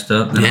being messed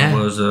up than I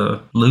was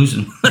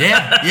losing.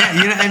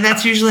 yeah, and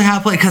that's usually how I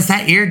play, because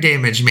that ear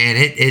damage, man,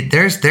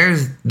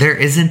 there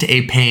isn't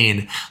a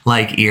pain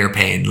like ear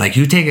pain. Like,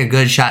 you take a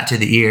good shot to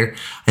the ear.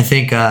 I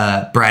think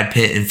Brad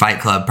Pitt in Fight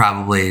Club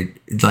probably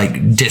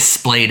like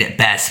displayed it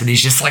best when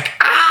he's just like,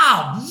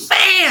 oh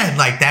man,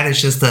 like that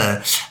is just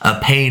a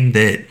pain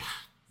that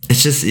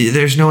it's just,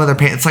 there's no other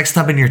pain. It's like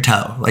stubbing your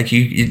toe. Like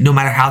you no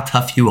matter how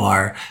tough you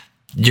are,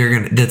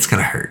 that's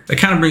gonna hurt. That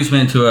kind of brings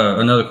me into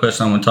another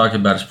question I want to talk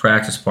about is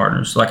practice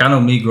partners. Like, I know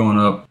me growing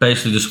up,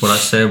 basically just what I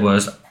said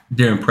was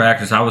during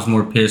practice I was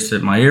more pissed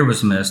that my ear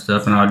was messed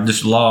up and I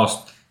just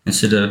lost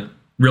instead of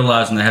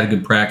realizing I had a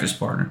good practice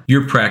partner.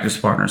 Your practice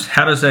partners,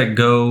 how does that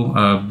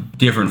go?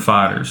 Different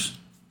fighters,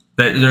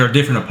 there are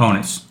different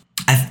opponents.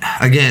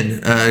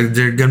 Again,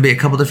 there are going to be a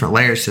couple different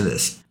layers to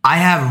this. I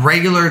have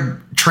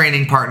regular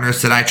training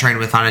partners that I train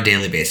with on a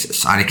daily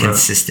basis, on a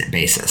consistent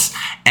basis.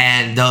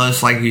 And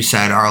those, like you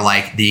said, are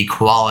like the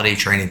quality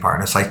training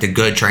partners, like the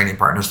good training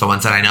partners, the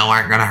ones that I know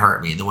aren't going to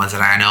hurt me, the ones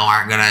that I know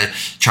aren't going to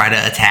try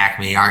to attack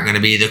me, aren't going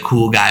to be the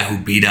cool guy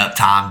who beat up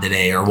Tom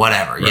today or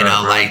whatever,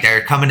 like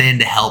they're coming in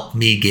to help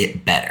me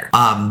get better.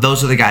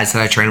 Those are the guys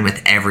that I train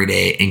with every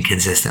day and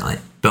consistently.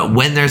 But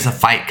when there's a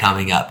fight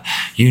coming up,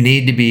 you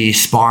need to be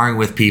sparring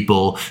with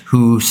people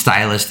who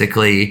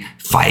stylistically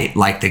fight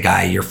like the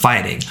guy you're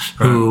fighting,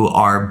 who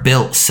are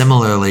built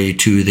similarly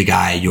to the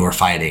guy you're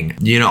fighting.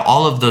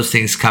 All of those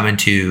things come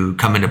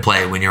into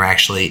play when you're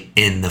actually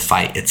in the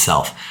fight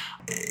itself.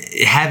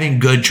 Having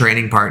good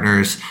training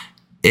partners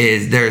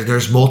is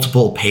there's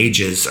multiple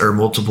pages or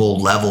multiple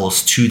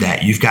levels to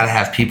that. You've got to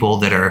have people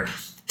that are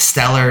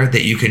stellar,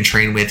 that you can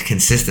train with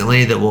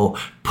consistently, that will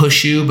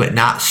push you, but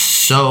not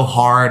so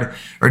hard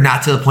or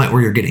not to the point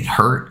where you're getting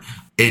hurt.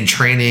 In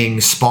training,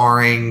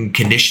 sparring,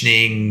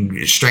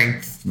 conditioning,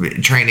 strength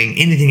training,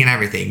 anything and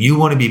everything, you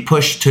want to be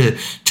pushed to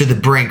the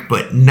brink,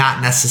 but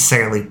not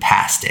necessarily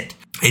past it.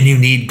 And you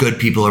need good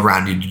people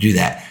around you to do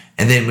that.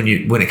 And then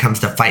when it comes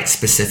to fight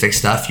specific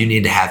stuff, you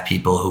need to have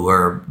people who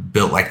are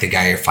built like the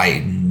guy you're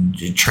fighting,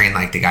 train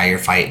like the guy you're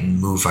fighting,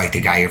 move like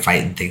the guy you're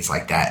fighting, things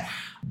like that.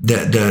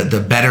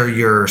 The better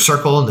your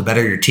circle and the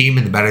better your team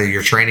and the better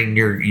your training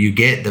you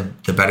get,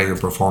 the better your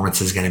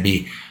performance is going to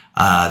be.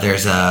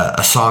 There's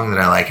a song that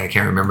I like. I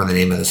can't remember the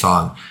name of the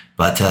song,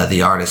 but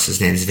the artist, his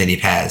name is Vinny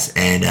Paz,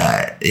 and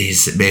he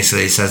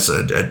says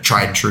a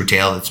tried and true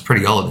tale that's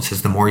pretty old. It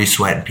says, the more you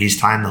sweat in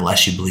peacetime, the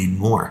less you bleed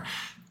more.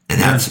 And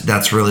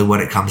that's really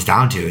what it comes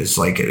down to. Is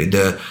like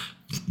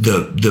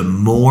the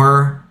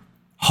more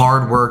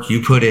hard work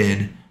you put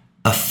in,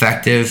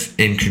 effective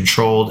and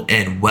controlled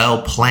and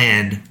well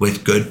planned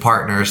with good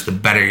partners, the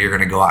better you're going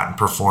to go out and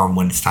perform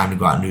when it's time to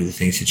go out and do the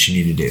things that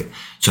you need to do.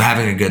 So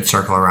having a good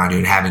circle around you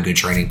and having good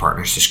training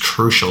partners is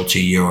crucial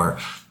to your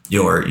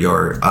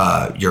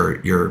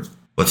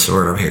what's the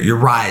word over here? Your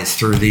rise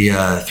through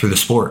the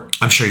sport.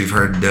 I'm sure you've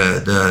heard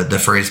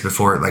the phrase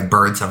before, like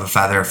birds of a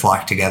feather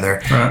flock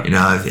together. Right.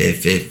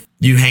 If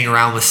you hang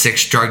around with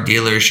 6 drug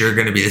dealers, you're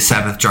going to be the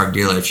 7th drug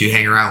dealer. If you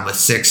hang around with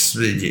 6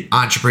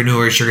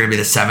 entrepreneurs, you're going to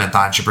be the 7th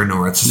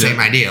entrepreneur. It's the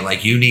same idea.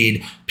 Like, you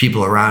need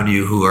people around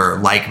you who are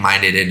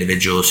like-minded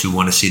individuals who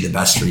want to see the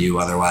best for you.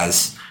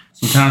 Otherwise,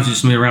 sometimes you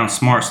just be around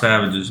smart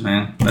savages,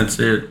 man. That's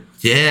it.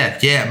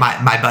 Yeah.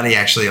 My buddy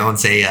actually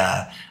owns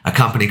a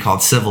company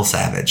called Civil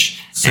Savage.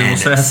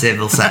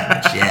 Civil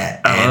Savage,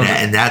 yeah.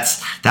 And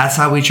that's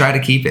how we try to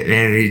keep it,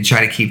 man. We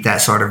try to keep that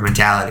sort of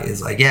mentality.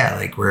 It's like,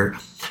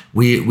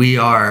 we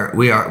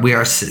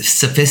are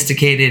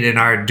sophisticated in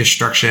our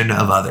destruction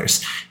of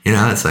others.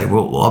 It's like,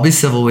 well, I'll be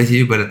civil with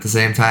you, but at the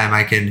same time,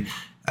 I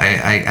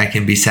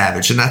can be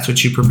savage, and that's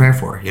what you prepare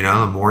for.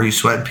 The more you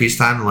sweat in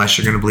peacetime, the less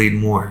you're going to bleed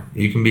more.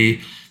 You can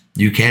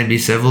be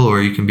civil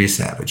or you can be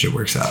savage. It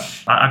works out.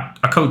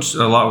 I coach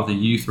a lot with the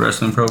youth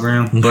wrestling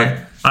program,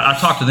 but I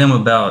talk to them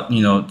about,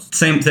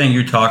 same thing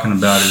you're talking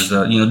about is,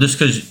 just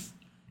because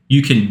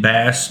you can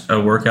bash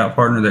a workout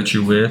partner that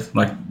you're with,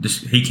 like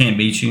he can't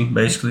beat you,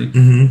 basically.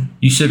 Mm-hmm.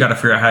 You still got to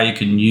figure out how you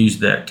can use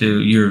that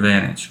to your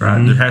advantage, right?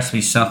 Mm-hmm. There has to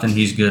be something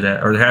he's good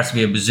at, or there has to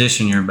be a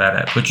position you're bad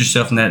at. Put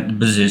yourself in that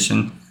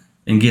position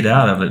and get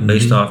out of it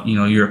based off,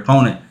 your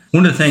opponent.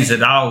 One of the things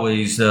that I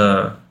always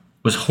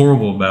was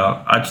horrible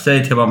about, I'd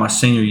say till about my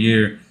senior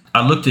year,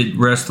 I looked at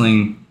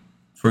wrestling,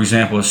 for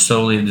example, as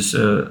solely just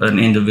an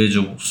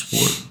individual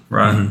sport,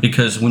 right? Mm-hmm.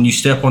 Because when you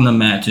step on the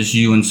mat, it's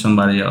you and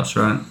somebody else,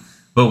 right?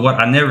 But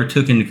what I never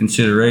took into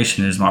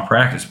consideration is my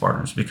practice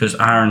partners, because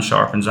iron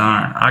sharpens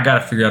iron. I got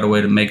to figure out a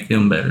way to make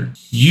them better.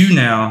 You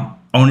now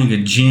owning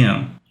a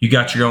gym, you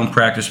got your own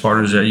practice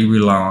partners that you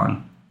rely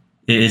on.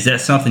 Is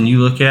that something you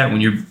look at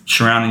when you're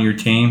surrounding your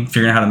team,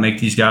 figuring out how to make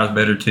these guys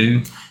better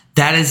too?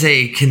 That is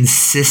a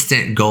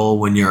consistent goal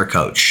when you're a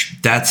coach.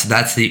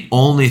 That's the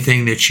only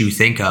thing that you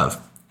think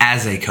of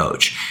as a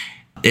coach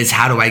is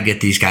how do I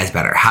get these guys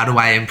better? How do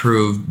I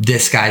improve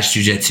this guy's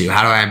jiu-jitsu?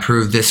 How do I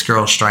improve this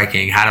girl's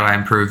striking? How do I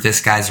improve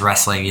this guy's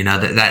wrestling? You know,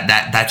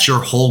 that's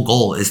your whole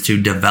goal, is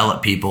to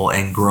develop people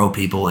and grow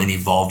people and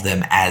evolve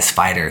them as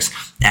fighters,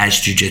 as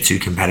jiu-jitsu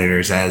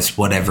competitors, as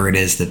whatever it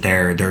is that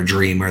their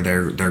dream or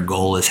their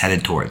goal is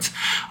headed towards.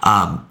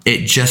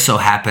 It just so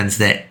happens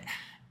that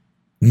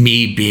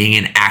me being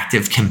an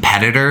active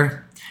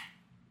competitor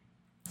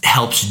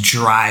helps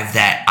drive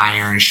that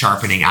iron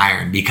sharpening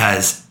iron,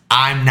 because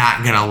I'm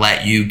not going to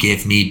let you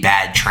give me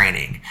bad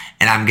training.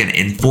 And I'm going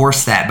to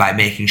enforce that by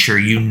making sure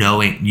you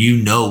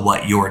know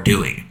what you're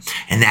doing.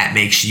 And that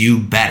makes you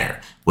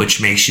better,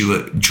 which makes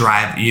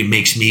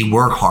makes me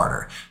work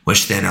harder,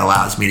 which then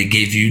allows me to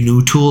give you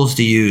new tools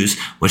to use,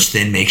 which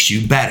then makes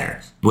you better,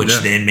 which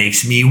then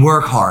makes me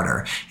work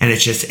harder. And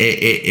it's just,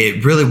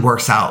 it really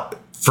works out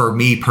for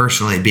me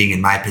personally, being in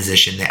my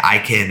position, that I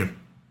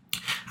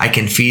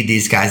can feed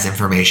these guys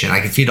information. I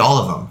can feed all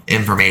of them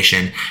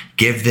information,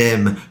 give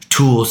them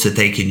tools that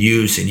they can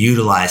use and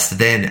utilize to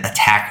then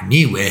attack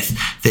me with,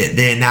 that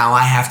then now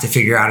I have to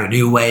figure out a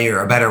new way or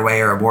a better way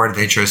or a more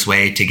adventurous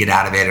way to get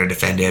out of it or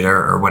defend it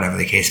or whatever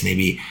the case may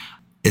be.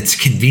 It's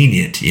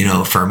convenient, you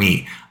know, for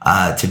me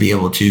to be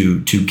able to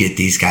get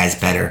these guys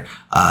better,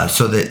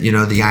 so that, you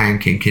know, the iron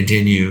can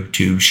continue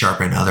to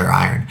sharpen other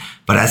iron.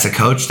 But as a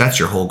coach, that's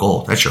your whole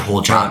goal. That's your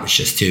whole job. It's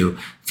just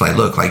it's like,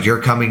 look, like,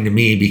 you're coming to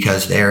me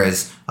because there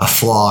is a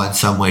flaw in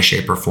some way,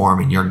 shape, or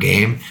form in your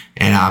game,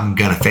 and I'm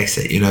gonna fix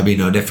it. You know, it'd be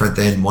no different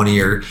than one of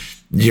your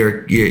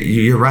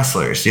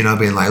wrestlers, you know,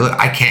 being like, look,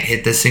 I can't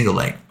hit this single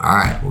leg. All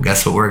right, well,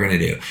 guess what we're going to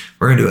do?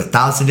 We're going to do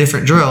 1,000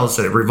 different drills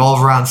that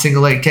revolve around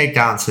single leg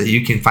takedowns so that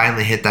you can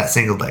finally hit that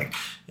single leg.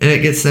 And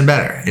it gets them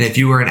better. And if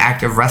you were an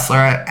active wrestler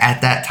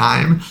at that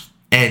time,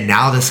 and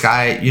now this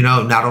guy, you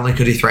know, not only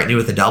could he threaten you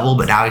with a double,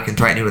 but now he can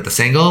threaten you with a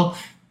single.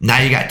 Now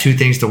you got two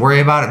things to worry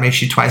about. It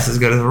makes you twice as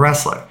good as a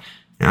wrestler.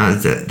 You know,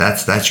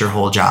 that's your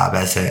whole job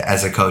as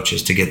a coach,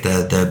 is to get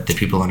the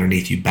people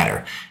underneath you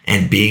better.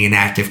 And being an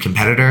active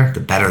competitor, the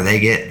better they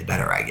get, the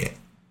better I get.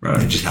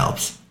 Right. It just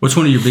helps. What's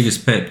one of your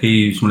biggest pet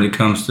peeves when it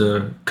comes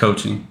to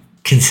coaching?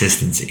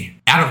 Consistency.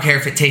 I don't care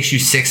if it takes you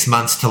 6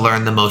 months to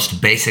learn the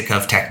most basic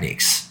of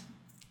techniques.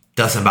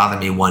 Doesn't bother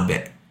me one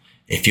bit.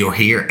 If you're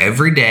here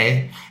every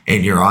day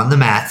and you're on the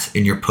mats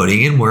and you're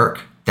putting in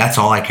work, that's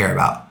all I care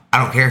about.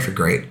 I don't care if you're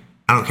great.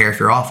 I don't care if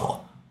you're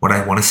awful. What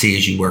I want to see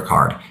is you work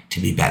hard to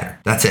be better.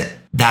 That's it.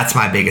 That's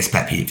my biggest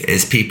pet peeve,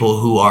 is people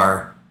who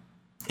are,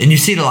 and you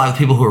see it a lot of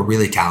people who are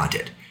really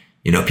talented.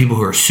 You know, people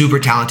who are super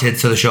talented,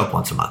 so they show up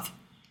once a month.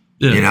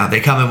 Yeah. You know, they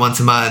come in once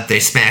a month, they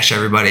smash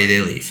everybody,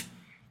 they leave.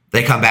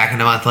 They come back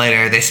in a month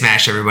later, they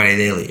smash everybody,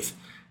 they leave.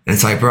 And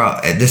it's like, bro,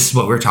 this is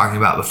what we were talking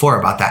about before,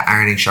 about that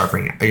iron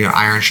sharpening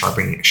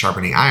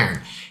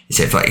iron. It's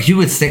if you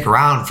would stick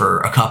around for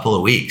a couple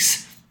of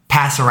weeks,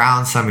 pass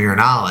around some of your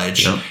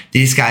knowledge,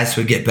 these guys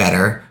would get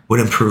better, would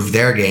improve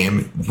their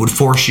game, would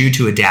force you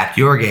to adapt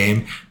your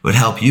game, would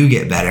help you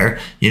get better,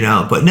 you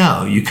know. But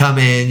no, you come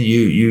in,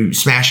 you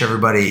smash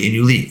everybody and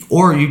you leave.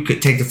 Or you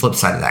could take the flip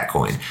side of that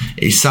coin.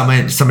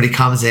 Somebody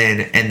comes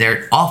in and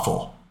they're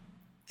awful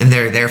and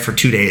they're there for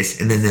 2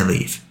 days and then they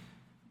leave.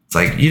 It's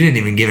like, you didn't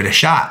even give it a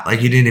shot.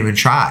 Like, you didn't even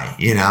try,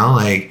 you know.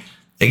 Like,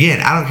 again,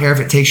 I don't care if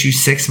it takes you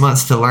 6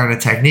 months to learn a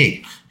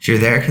technique. If you're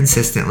there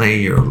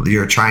consistently,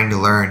 you're trying to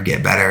learn,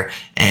 get better,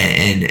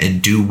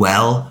 and do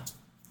well,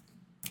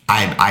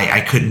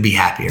 I couldn't be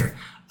happier.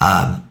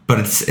 But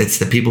it's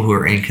the people who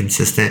are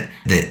inconsistent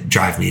that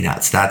drive me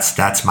nuts.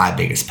 That's my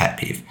biggest pet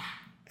peeve.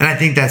 And I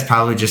think that's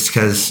probably just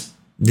because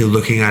you're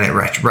looking at it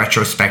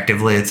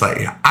retrospectively. It's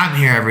like, I'm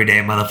here every day,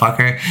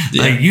 motherfucker.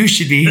 Yeah. Like, you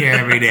should be here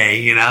every day,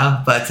 you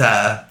know? But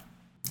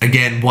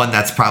again, one,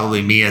 that's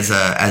probably me as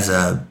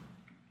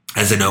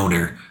an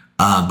owner.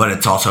 But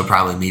it's also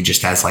probably me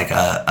just as like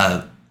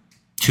a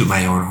toot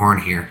my own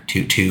horn here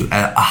to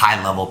a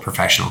high level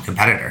professional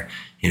competitor.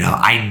 You know,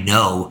 I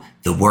know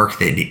the work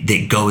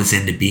that goes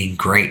into being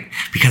great,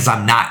 because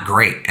I'm not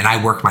great and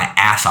I work my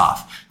ass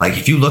off. Like,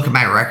 if you look at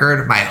my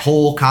record, my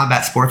whole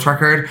combat sports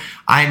record,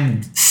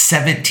 I'm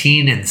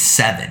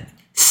 17-7,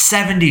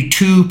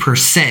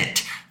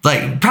 72%.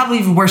 Like, probably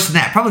even worse than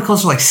that. Probably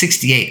closer to like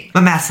 68.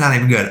 My math's not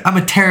even good. I'm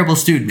a terrible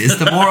student. It's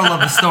the moral of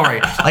the story.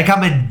 Like,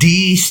 I'm a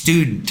D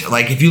student.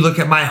 Like, if you look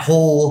at my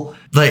whole,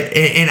 like,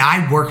 and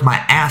I work my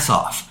ass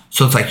off.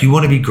 So it's like, you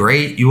want to be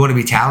great, you want to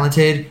be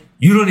talented,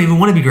 you don't even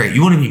want to be great.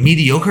 You want to be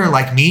mediocre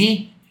like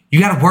me? You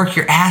got to work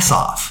your ass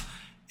off.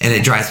 And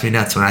it drives me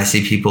nuts when I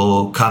see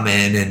people come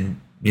in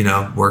and, you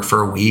know, work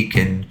for a week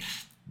and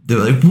they're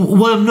like,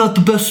 well, I'm not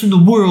the best in the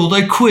world,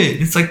 I quit.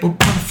 And it's like, well,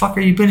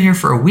 motherfucker, you've been here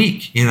for a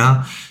week, you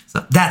know?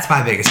 So that's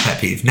my biggest pet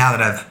peeve. Now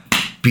that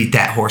I've beat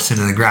that horse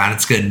into the ground,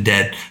 it's good and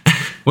dead.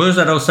 Well, there's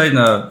that old saying,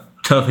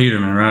 Tough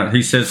Heaterman, right?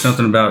 He said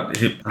something about,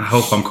 I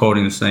hope I'm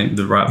quoting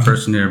the right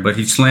person here, but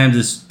he slammed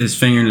his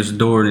finger in his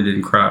door and it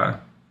didn't cry.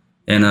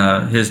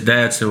 And his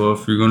dad said, well,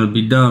 if you're going to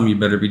be dumb, you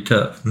better be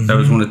tough. Mm-hmm. That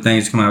was one of the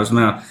things that came out of his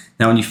mouth.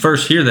 Now, when you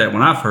first hear that,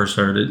 when I first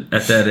heard it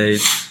at that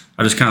age,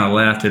 I just kind of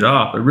laughed it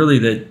off. But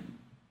really,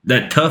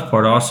 that tough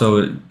part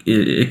also,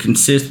 it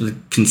consists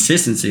with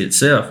consistency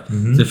itself.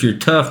 Mm-hmm. So if you're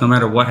tough, no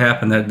matter what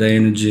happened that day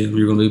in the gym,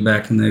 you're going to be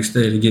back the next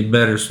day to get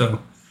better.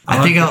 So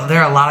I think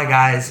there are a lot of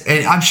guys,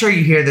 and I'm sure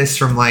you hear this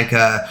from like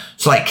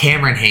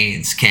Cam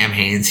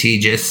Hanes, he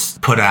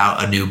just put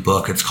out a new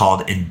book. It's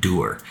called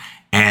Endure.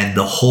 And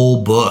the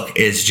whole book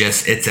is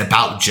it's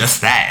about just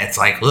that. It's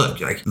like,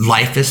 look, like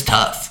life is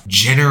tough.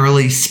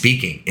 Generally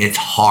speaking, it's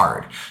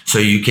hard. So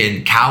you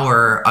can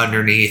cower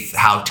underneath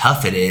how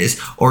tough it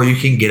is, or you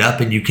can get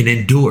up and you can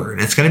endure. And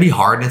it's going to be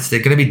hard and it's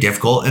going to be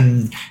difficult.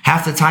 And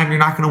half the time you're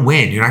not going to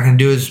win. You're not going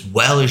to do as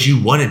well as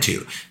you wanted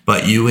to,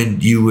 but you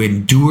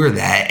endure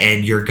that,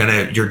 and you're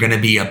going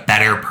to be a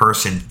better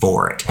person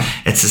for it.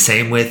 It's the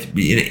same with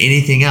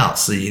anything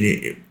else.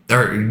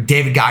 Or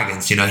David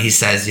Goggins, he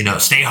says,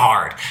 stay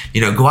hard,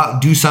 go out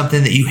and do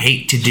something that you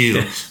hate to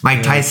do.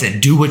 Mike Tyson,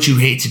 do what you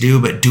hate to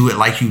do, but do it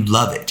like you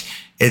love it.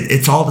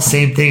 It's all the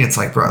same thing. It's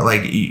like, bro,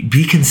 like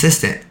be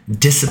consistent,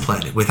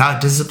 disciplined.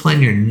 Without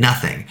discipline, you're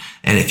nothing.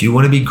 And if you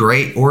want to be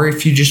great, or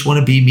if you just want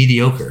to be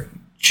mediocre,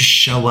 just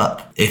show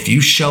up. If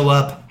you show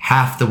up,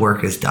 half the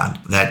work is done.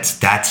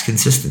 That's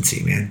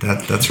consistency, man.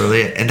 That's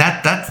really it. And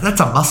that's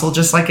a muscle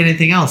just like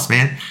anything else,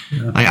 man.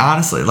 Yeah. Like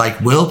honestly,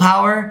 like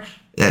willpower,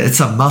 it's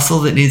a muscle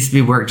that needs to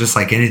be worked just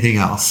like anything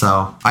else.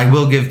 So I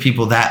will give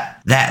people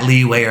that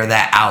leeway or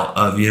that out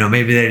of,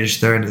 maybe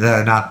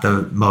they're not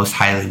the most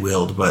highly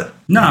willed, but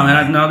no,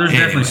 there's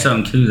definitely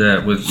something to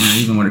that with,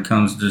 even when it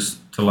comes just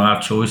to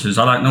life choices.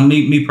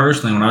 Me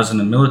personally, when I was in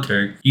the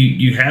military,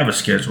 you have a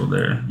schedule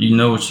there. You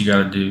know what you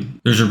got to do.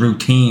 There's a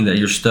routine that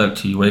you're stuck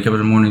to. You wake up in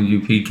the morning,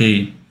 you do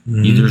PT.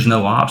 Mm-hmm. There's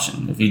no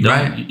option. If you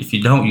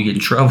don't, you get in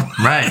trouble.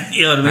 Right.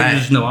 You know what I mean? Right.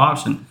 There's no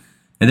option.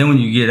 And then when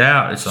you get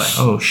out, it's like,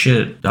 oh,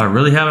 shit, do I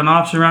really have an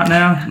option right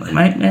now?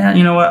 Like, man,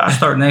 you know what? I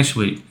start next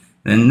week.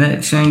 And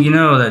next thing you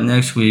know, that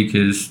next week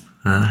is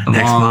a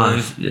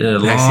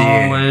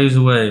long ways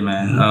away,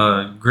 man.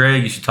 Mm-hmm.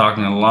 Greg used to talk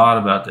to me a lot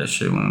about that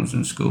shit when I was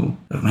in school.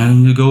 Like,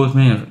 man, you go with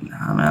me? I was like,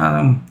 nah, man,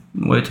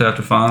 I'm wait till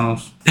after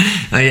finals.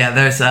 Oh, yeah,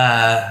 there's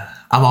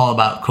I'm all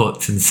about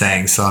quotes and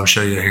sayings, so I'm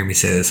sure you'll hear me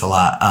say this a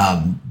lot.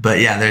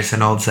 But yeah, there's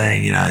an old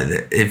saying,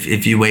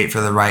 if you wait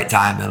for the right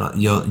time,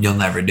 you'll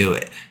never do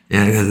it.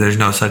 Because there's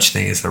no such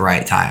thing as the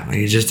right time. Like,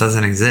 it just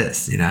doesn't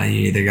exist. You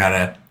either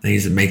gotta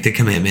make the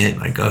commitment,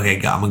 like, okay,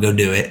 I'm gonna go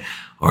do it,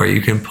 or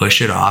you can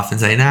push it off and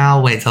say, no,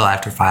 I'll wait till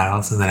after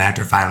finals. And then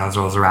after finals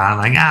rolls around,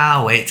 like,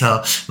 I'll wait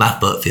till my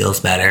foot feels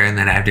better. And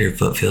then after your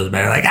foot feels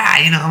better, like,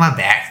 my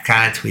back's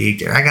kind of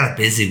tweaked, or I got a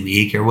busy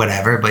week, or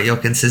whatever. But you'll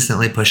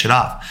consistently push it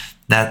off.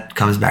 That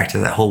comes back to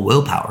that whole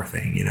willpower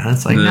thing,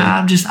 It's like,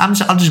 I'll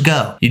just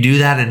go. You do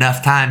that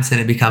enough times and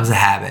it becomes a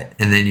habit,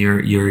 and then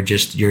you're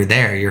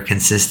there. You're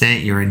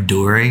consistent. You're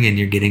enduring, and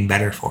you're getting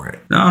better for it.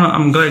 No,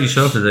 I'm glad you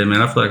showed up today,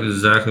 man. I feel like this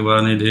is exactly what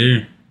I need to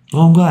hear.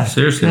 Well, I'm glad.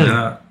 Seriously,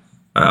 man.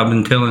 I've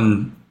been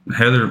telling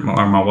Heather,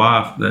 or my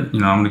wife, that I'm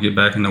going to get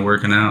back into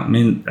working out. I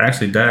mean,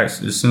 actually,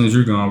 Dax, as soon as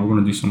you're gone, we're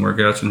going to do some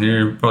workouts in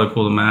here. Probably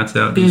pull the mats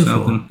out, Beautiful.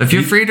 Do something. If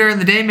you're free during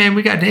the day, man,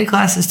 we got day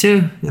classes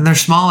too, and they're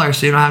smaller,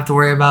 so you don't have to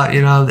worry about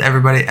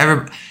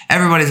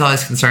everybody's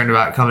always concerned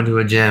about coming to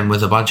a gym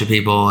with a bunch of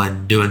people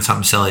and doing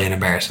something silly and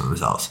embarrassing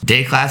themselves.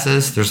 Day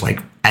classes, there's like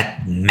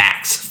at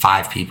max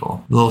 5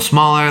 people. A little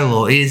smaller, a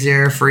little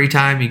easier, free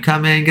time. You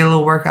come in, get a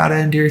little workout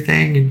in, do your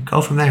thing, and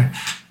go from there.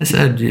 I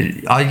said,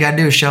 all you got to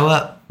do is show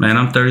up. Man,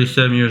 I'm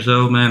 37 years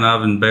old, man.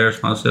 I've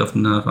embarrassed myself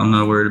enough. I'm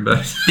not worried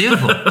about it.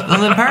 Beautiful.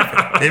 Well, then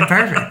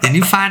perfect. Then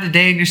you find a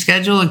day in your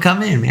schedule and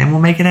come in, man. We'll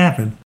make it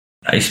happen.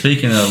 Hey,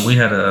 speaking of, we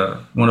had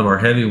one of our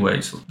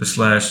heavyweights this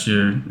last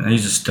year, and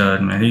he's a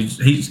stud, man.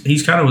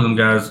 He's kind of one of them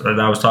guys that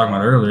I was talking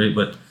about earlier,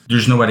 but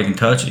there's nobody can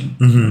touch him.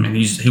 Mm-hmm. I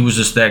mean, he was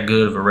just that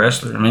good of a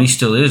wrestler. I mean, he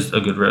still is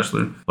a good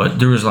wrestler, but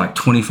there was like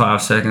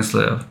 25 seconds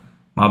left.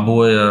 My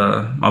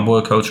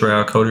boy, Coach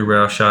Rao, Cody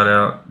Rao, shout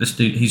out. This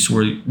dude, he's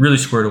really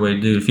squared away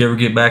dude. If you ever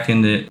get back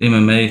in the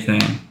MMA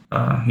thing,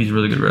 he's a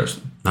really good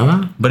wrestler.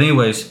 Uh-huh. But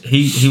anyways,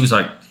 he was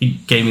like, he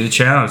gave me the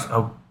challenge.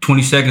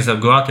 20 seconds, I'll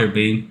go out there,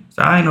 B.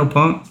 So I ain't no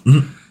punk.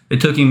 Mm-hmm. It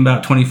took him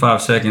about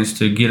 25 seconds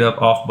to get up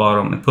off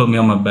bottom and put me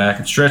on my back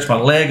and stretch my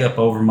leg up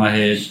over my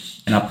head,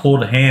 and I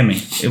pulled a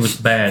hammy. It was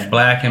bad,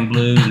 black and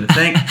blue. And the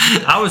thing,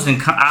 I was in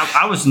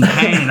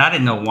pain, and I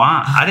didn't know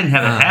why. I didn't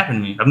have it happen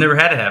to me. I've never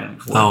had it happen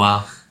before. Oh,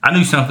 wow. I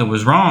knew something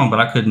was wrong, but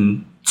I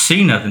couldn't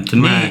see nothing. To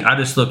me, I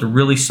just looked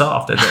really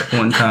soft at that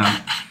point in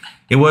time.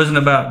 It wasn't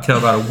until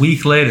about a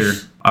week later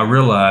I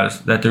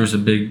realized that there was a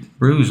big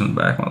bruise on the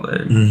back of my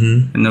leg.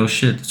 Mm-hmm. And no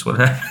shit, that's what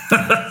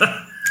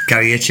happened.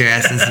 Gotta get your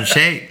ass in some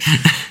shape.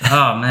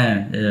 Oh,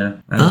 man,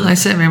 yeah. Well, like I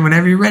said, man,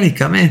 whenever you're ready,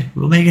 come in.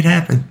 We'll make it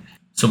happen.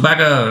 So back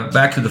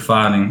to the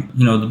fighting.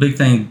 The big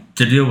thing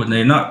to deal with,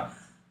 not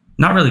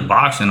really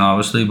boxing,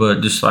 obviously, but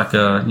just like,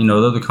 the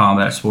other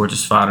combat sports,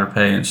 just fighter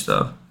pay and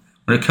stuff.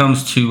 When it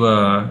comes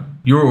to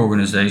your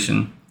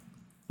organization,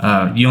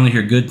 you only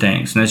hear good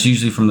things, and that's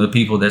usually from the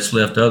people that's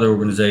left other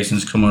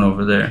organizations coming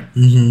over there.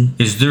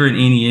 Is there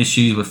any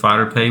issues with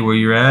fighter pay where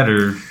you're at,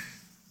 or?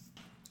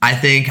 I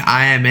think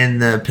I am in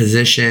the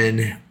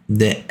position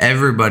that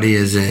everybody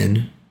is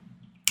in,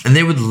 and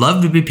they would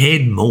love to be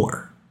paid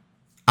more.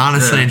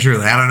 Honestly and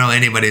truly, I don't know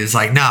anybody who's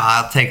like, no,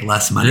 I'll take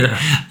less money.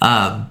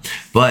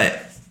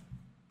 But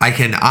I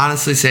can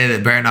honestly say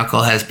that Bare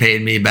Knuckle has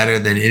paid me better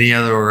than any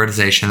other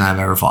organization I've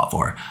ever fought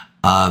for.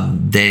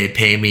 They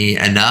pay me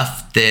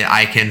enough that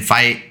I can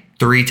fight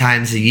 3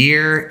 times a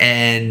year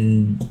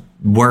and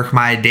work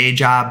my day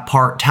job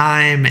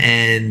part-time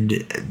and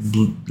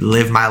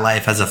live my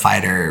life as a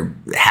fighter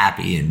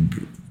happy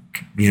and,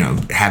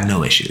 have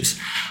no issues.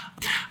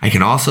 I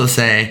can also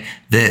say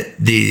that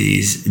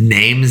these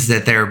names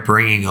that they're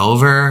bringing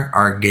over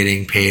are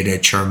getting paid a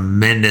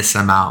tremendous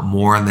amount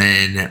more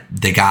than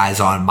the guys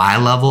on my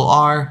level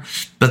are,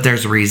 but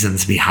there's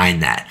reasons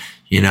behind that.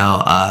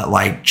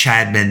 Like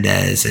Chad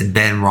Mendez and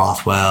Ben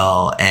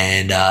Rothwell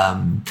and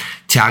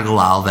Thiago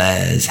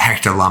Alves,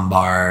 Hector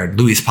Lombard,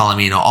 Luis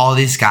Palomino, all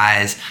these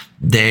guys,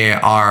 they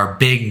are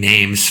big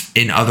names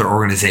in other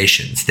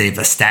organizations. They've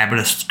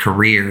established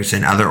careers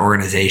in other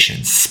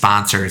organizations,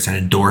 sponsors and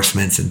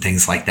endorsements and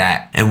things like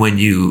that. And when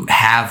you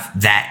have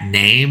that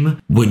name,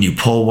 when you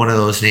pull one of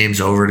those names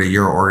over to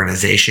your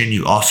organization,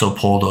 you also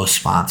pull those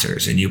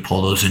sponsors and you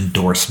pull those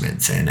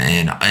endorsements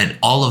and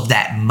all of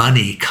that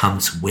money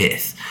comes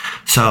with.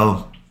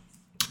 So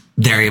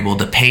they're able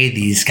to pay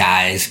these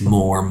guys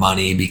more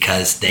money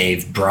because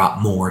they've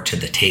brought more to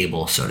the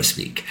table, so to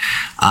speak.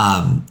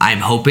 I'm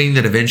hoping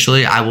that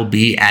eventually I will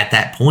be at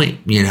that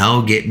point,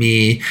 get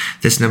me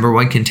this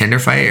 #1 contender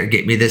fight or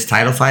get me this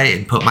title fight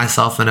and put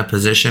myself in a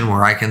position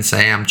where I can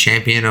say I'm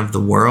champion of the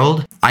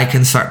world. I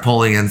can start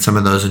pulling in some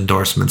of those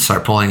endorsements,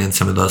 start pulling in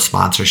some of those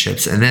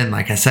sponsorships. And then,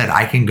 like I said,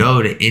 I can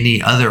go to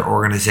any other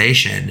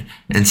organization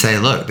and say,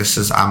 look,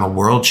 I'm a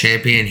world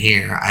champion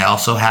here. I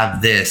also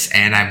have this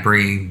and I'm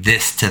bringing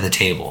this to the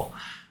table.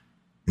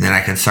 And then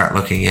I can start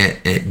looking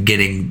at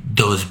getting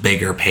those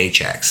bigger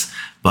paychecks.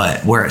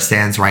 But where it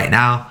stands right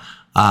now,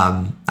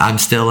 I'm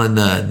still in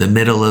the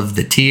middle of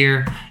the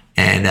tier.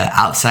 And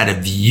outside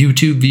of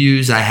YouTube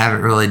views, I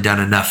haven't really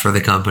done enough for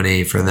the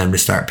company for them to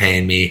start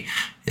paying me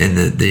in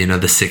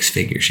the 6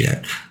 figures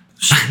yet.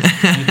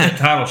 Get that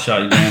title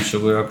shot, you damn sure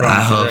will.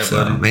 I hope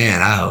so, buddy.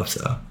 Man. I hope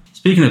so.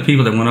 Speaking of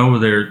people that went over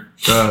there,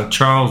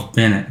 Charles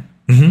Bennett.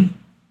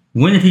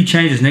 When did he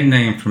change his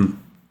nickname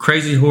from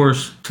Crazy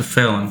Horse to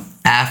Felon?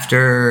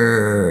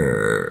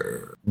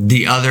 After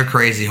the other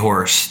Crazy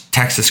Horse,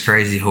 Texas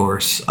Crazy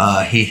Horse,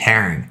 Heath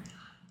Herring.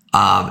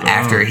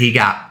 After he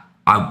got...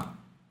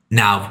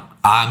 now,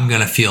 I'm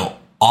going to feel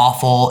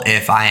awful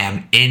if I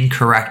am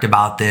incorrect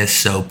about this,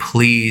 so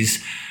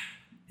please,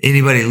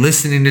 anybody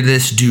listening to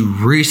this, do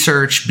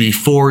research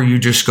before you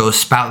just go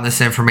spouting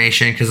this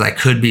information, because I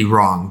could be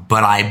wrong.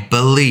 But I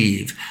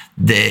believe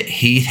that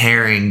Heath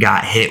Herring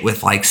got hit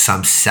with like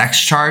some sex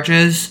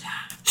charges,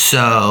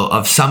 so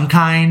of some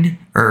kind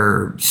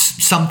or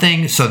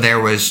something. So there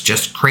was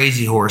just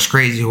Crazy Horse,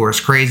 Crazy Horse,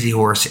 Crazy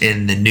Horse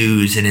in the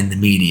news and in the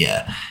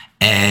media.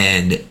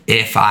 And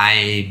if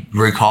I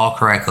recall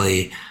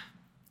correctly,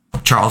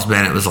 Charles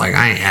Bennett was like,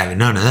 I ain't having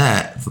none of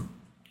that.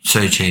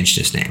 So he changed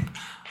his name.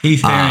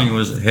 Heath Herring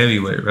was a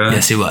heavyweight, right?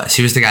 Yes, he was.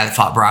 He was the guy that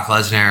fought Brock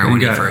Lesnar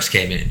when he first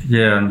came in.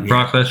 Yeah, and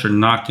Brock Lesnar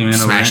knocked him in.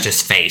 Smashed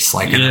his face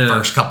in the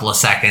first couple of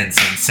seconds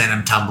and sent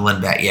him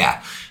tumbling back.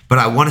 Yeah. But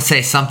I want to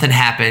say something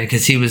happened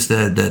because he was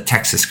the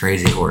Texas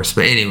Crazy Horse.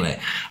 But anyway,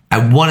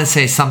 I want to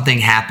say something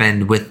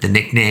happened with the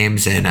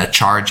nicknames and a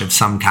charge of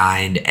some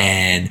kind.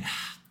 And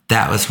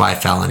that was why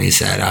Felony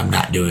said, I'm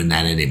not doing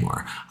that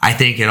anymore. I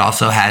think it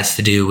also has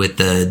to do with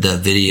the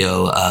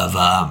video of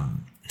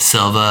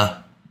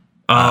Silva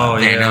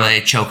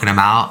Vanderlei choking him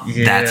out.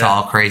 Yeah. That's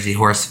all Crazy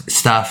Horse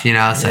stuff,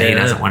 so he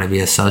doesn't want to be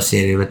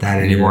associated with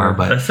that anymore.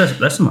 Yeah. But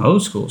that's some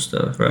old school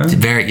stuff, right?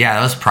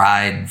 That was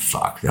Pride.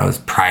 That was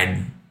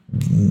Pride.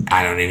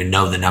 I don't even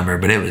know the number,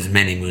 but it was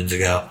many moons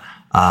ago.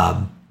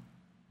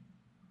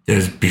 It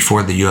was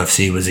before the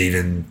UFC was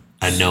even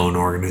a known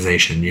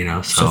organization,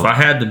 So if I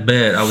had to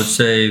bet, I would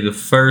say the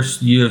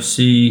first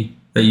UFC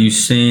that you've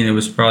seen, it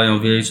was probably on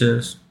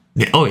VHS.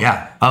 Oh,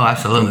 yeah. Oh,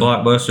 absolutely. From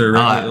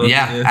Blockbuster.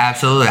 Yeah,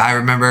 absolutely. I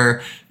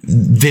remember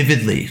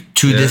vividly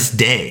to this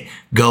day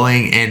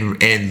going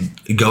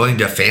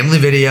to Family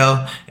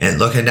Video and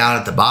looking down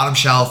at the bottom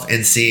shelf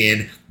and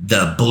seeing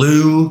the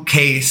blue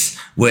case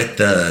with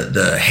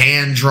the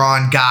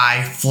hand-drawn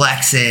guy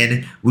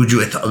flexing with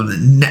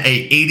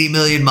 80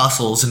 million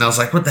muscles. And I was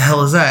like, what the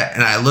hell is that?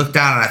 And I looked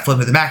down and I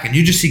flipped at the back and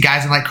you just see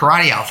guys in like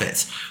karate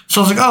outfits.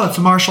 So I was like, oh, it's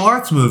a martial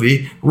arts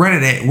movie.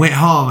 Rented it, went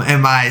home,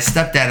 and my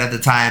stepdad at the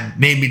time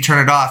made me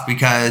turn it off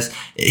because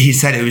he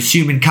said it was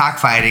human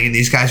cockfighting and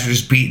these guys were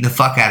just beating the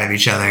fuck out of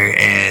each other.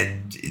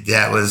 And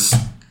that was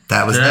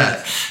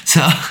that.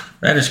 So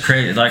that is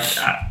crazy. Like,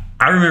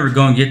 I remember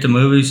going to get the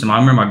movies, and I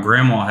remember my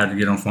grandma had to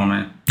get them for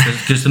me.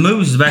 Because the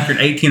movies is back here,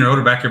 18 or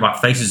older, back here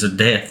about Faces of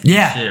Death.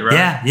 Yeah, shit, right?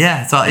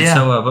 yeah. It's all, yeah.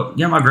 So, but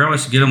yeah, my grandma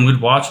used to get them.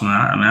 We'd watch them.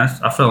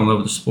 I fell in love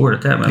with the sport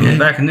at that. But I mean,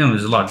 back in them, it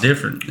was a lot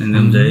different in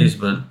them days.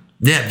 But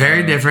yeah,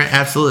 very different,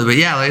 absolutely. But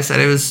yeah, like I said,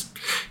 it was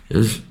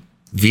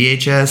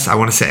VHS. I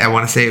want to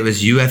say it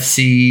was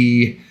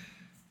UFC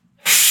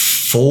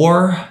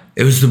 4.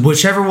 It was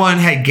whichever one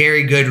had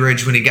Gary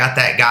Goodridge when he got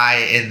that guy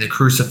in the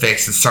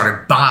crucifix and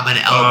started bombing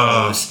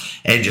elbows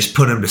and just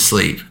put him to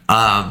sleep.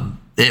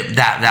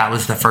 That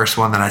was the first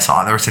one that I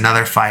saw. There was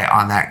another fight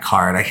on that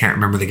card. I can't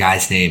remember the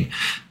guy's name,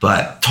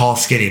 but tall,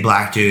 skinny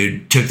black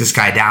dude took this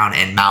guy down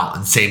and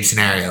mountain. Same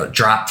scenario.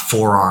 Dropped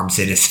forearms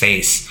in his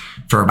face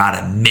for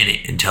about a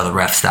minute until the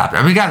ref stopped. I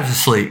mean, he got him to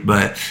sleep,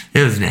 but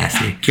it was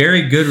nasty.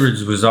 Gary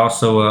Goodridge was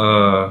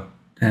also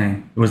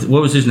what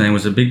was his name?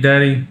 Was it Big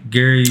Daddy?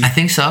 Gary? I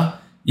think so.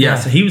 Yeah,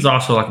 so he was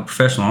also like a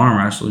professional arm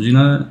wrestler. Did you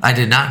know that? I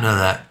did not know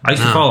that. I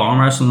used to follow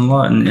arm wrestling a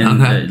lot,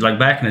 and like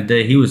back in the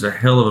day, he was a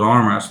hell of an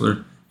arm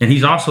wrestler. And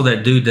he's also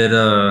that dude that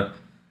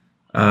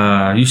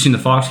you've seen the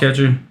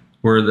Foxcatcher,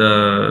 where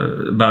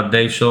about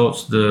Dave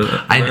Schultz.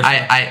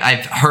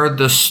 I've heard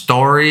the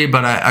story,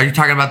 but are you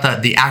talking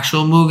about the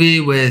actual movie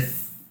with?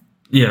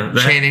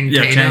 Channing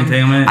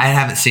Tatum. I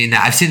haven't seen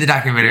that. I've seen the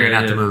documentary,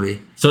 not the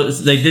movie. So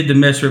they did the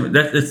mess.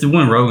 That's the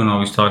one Rogan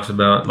always talks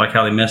about, like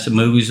how they mess the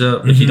movies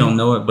up. If you don't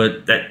know it,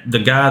 but the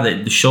guy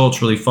that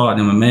Schultz really fought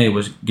in MMA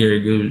was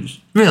Gary Goodridge.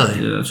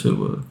 Really? Yeah, that's who it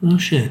was. Oh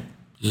shit!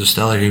 He's a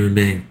stellar human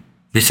being.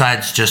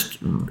 Besides just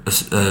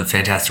a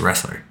fantastic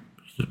wrestler.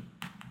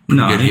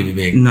 Good human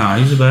being. No,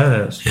 he's a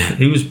badass. Yeah.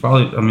 He was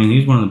probably. I mean,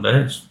 he's one of the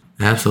best.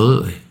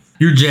 Absolutely.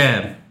 Your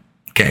jab.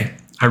 Okay.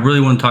 I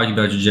really want to talk to you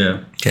about your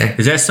jab. Okay.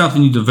 Is that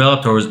something you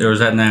developed or is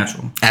that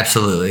natural?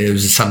 Absolutely. It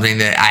was something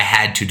that I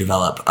had to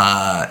develop.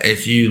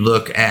 If you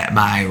look at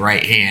my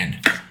right hand,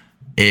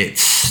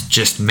 it's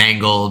just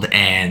mangled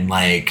and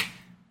like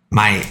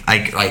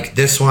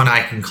this one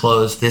I can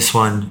close. This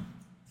one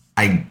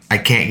I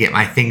can't get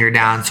my finger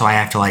down, so I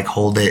have to like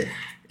hold it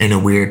in a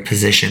weird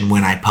position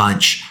when I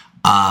punch.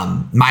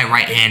 My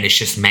right hand is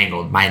just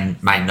mangled.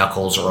 My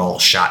knuckles are all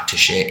shot to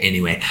shit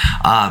anyway.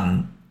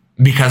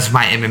 Because of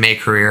my MMA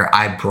career,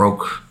 I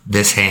broke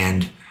this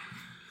hand,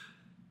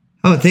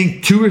 I would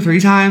think 2 or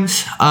 3 times.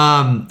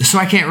 So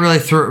I can't really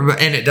throw,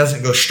 and it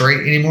doesn't go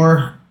straight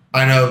anymore.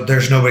 I know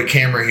there's no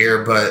camera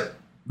here, but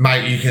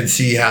you can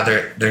see how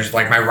there's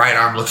like my right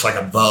arm looks like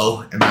a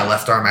bow, and my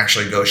left arm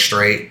actually goes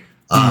straight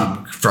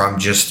from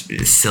just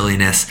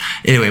silliness.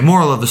 Anyway,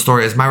 moral of the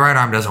story is my right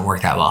arm doesn't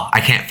work that well. I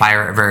can't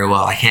fire it very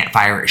well. I can't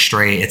fire it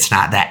straight. It's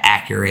not that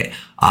accurate.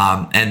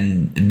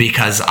 And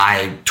because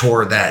I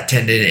tore that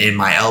tendon in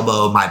my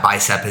elbow, my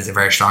bicep isn't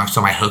very strong,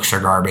 so my hooks are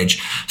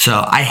garbage.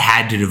 So I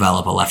had to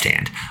develop a left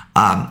hand.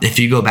 If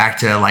you go back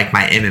to like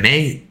my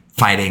MMA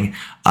fighting,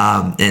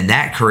 in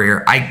that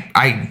career,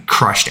 I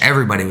crushed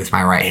everybody with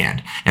my right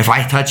hand. If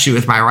I touched you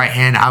with my right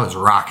hand, I was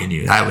rocking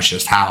you. That was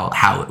just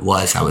how it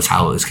was. That was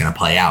how it was going to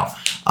play out.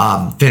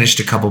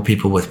 Finished a couple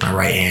people with my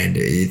right hand,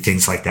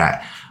 things like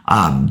that.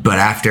 But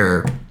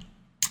after,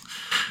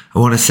 I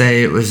want to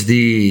say it was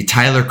the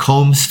Tyler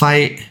Combs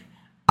fight,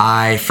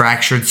 I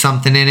fractured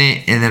something in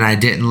it, and then I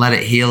didn't let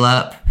it heal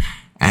up.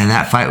 And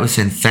that fight was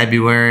in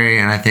February,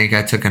 and I think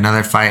I took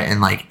another fight in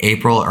like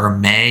April or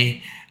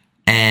May.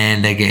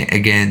 And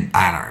again,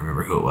 I don't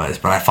remember who it was,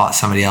 but I fought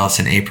somebody else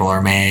in April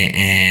or May,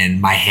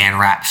 and my hand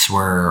wraps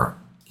were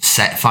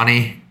set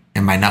funny,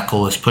 and my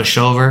knuckle was pushed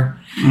over,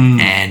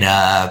 and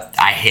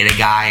I hit a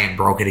guy and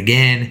broke it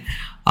again.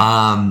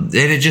 And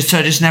it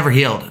just never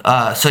healed.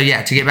 So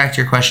yeah, to get back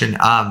to your question,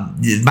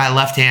 my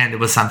left hand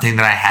was something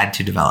that I had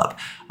to develop,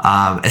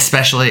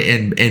 especially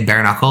in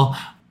bare knuckle.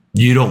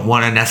 You don't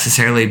want to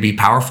necessarily be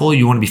powerful.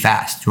 You want to be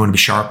fast. You want to be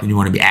sharp, and you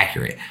want to be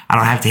accurate. I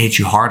don't have to hit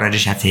you hard. I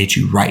just have to hit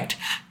you right.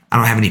 I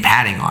don't have any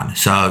padding on.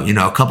 So,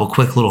 a couple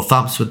quick little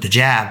thumps with the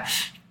jab,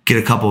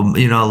 get a couple,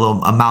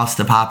 a mouse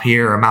to pop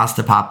here or a mouse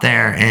to pop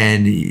there,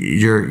 and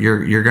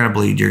you're going to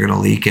bleed, you're going to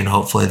leak, and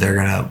hopefully they're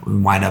going to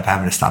wind up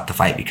having to stop the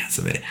fight because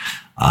of it.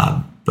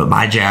 But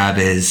my jab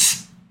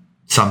is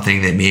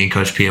something that me and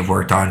Coach P have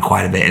worked on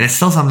quite a bit. And it's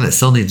still something that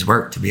still needs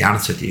work, to be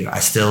honest with you. I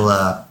still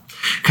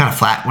kind of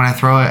flat when I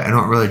throw it. I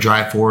don't really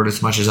drive forward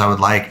as much as I would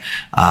like.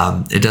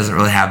 It doesn't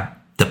really have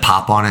the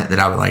pop on it that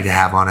I would like to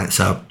have on it.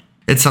 So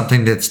it's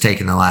something that's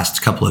taken the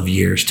last couple of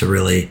years to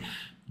really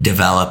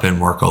develop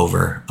and work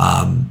over,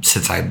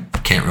 since I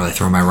can't really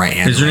throw my right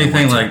hand. Is there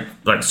anything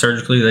like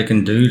surgically they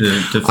can do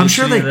to fix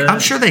I'm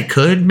sure they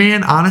could,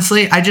 man.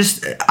 Honestly,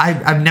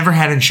 I've never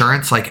had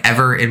insurance like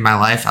ever in my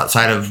life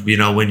outside of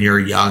when you're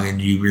young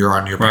and you're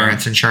on your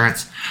parents'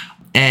 insurance,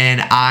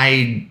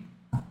 and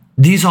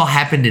these all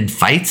happened in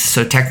fights,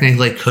 so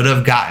technically could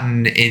have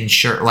gotten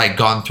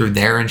gone through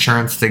their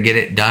insurance to get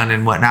it done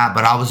and whatnot.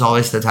 But I was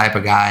always the type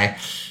of guy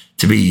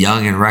to be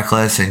young and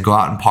reckless and go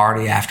out and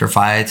party after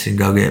fights and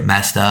go get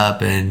messed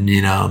up and,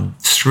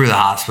 screw the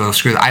hospital.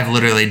 I've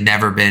literally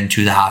never been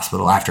to the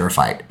hospital after a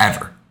fight,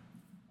 ever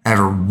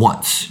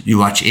once. You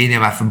watch any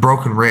of my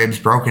broken ribs,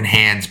 broken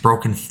hands,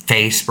 broken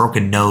face,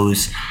 broken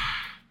nose.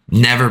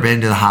 Never been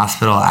to the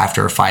hospital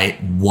after a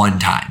fight one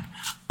time.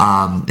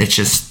 It's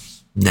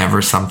just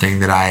never something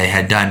that I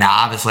had done. Now,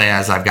 obviously,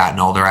 as I've gotten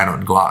older, I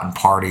don't go out and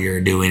party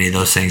or do any of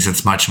those things.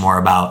 It's much more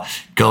about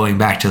going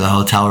back to the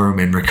hotel room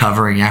and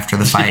recovering after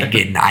the fight,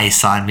 getting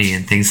ice on me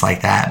and things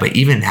like that. But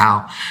even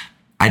now,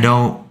 I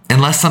don't,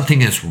 unless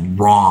something is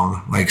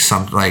wrong,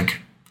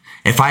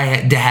 if I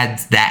had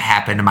that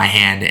happen to my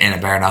hand in a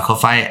bare knuckle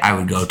fight, I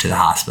would go to the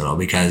hospital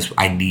because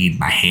I need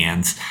my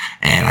hands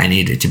and I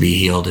need it to be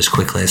healed as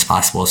quickly as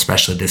possible,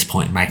 especially at this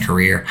point in my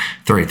career.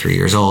 33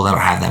 years old, I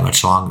don't have that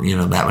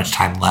much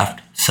time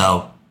left.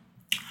 So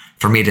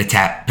for me to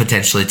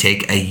potentially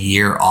take a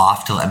year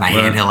off to let my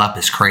hand heal up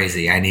is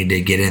crazy. I need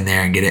to get in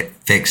there and get it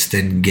fixed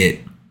and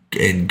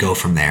go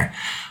from there.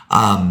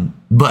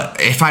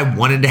 But if I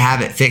wanted to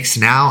have it fixed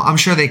now, I'm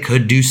sure they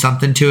could do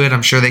something to it.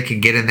 I'm sure they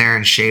could get in there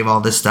and shave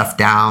all this stuff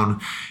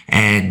down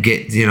and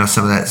get,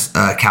 some of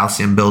that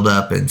calcium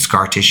buildup and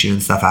scar tissue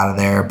and stuff out of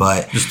there.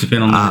 But just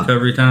depend on the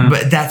recovery time.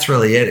 But that's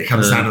really it. It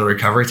comes down to the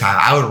recovery time.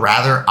 I would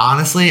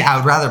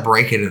rather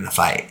break it in a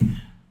fight.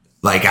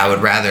 Like, I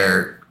would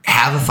rather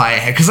have a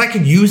fight because I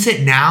can use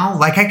it now.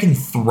 Like, I can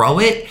throw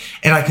it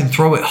and I can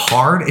throw it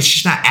hard. It's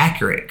just not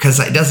accurate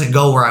because it doesn't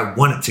go where I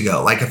want it to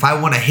go. Like, if I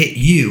want to hit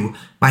you,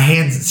 my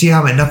hands, see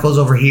how my knuckles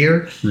over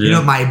here?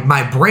 Yeah.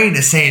 My brain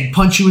is saying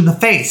punch you in the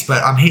face,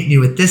 but I'm hitting you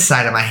with this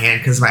side of my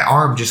hand because my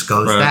arm just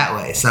goes that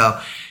way. So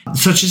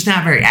it's just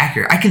not very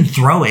accurate. I can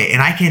throw it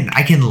and I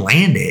can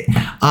land it,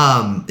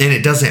 and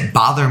it doesn't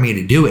bother me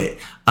to do it.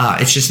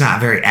 It's just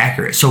not very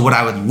accurate. So what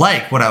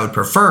I would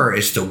prefer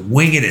is to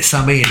wing it at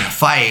somebody in a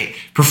fight,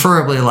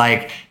 preferably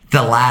like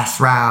the last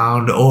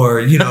round,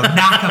 or,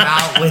 knock them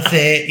out with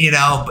it,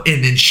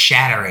 and then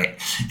shatter it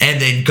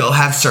and then go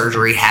have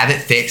surgery, have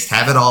it fixed,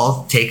 have it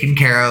all taken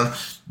care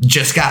of.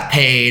 Just got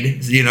paid,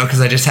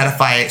 because I just had a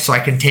fight, so I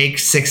can take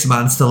 6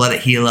 months to let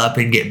it heal up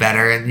and get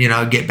better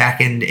and, get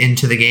back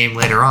into the game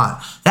later on.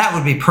 That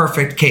would be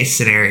perfect case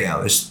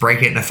scenario, is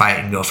break it in a fight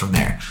and go from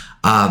there.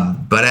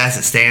 But as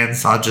it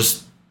stands, I'll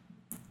just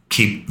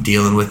keep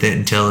dealing with it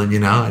until,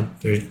 I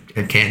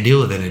can't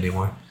deal with it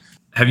anymore.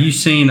 Have you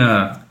seen,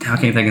 I can't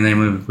think of the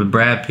name of it, with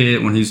Brad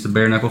Pitt when he's the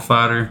bare knuckle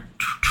fighter?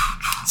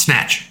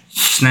 Snatch.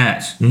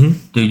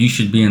 Mm-hmm. Dude, you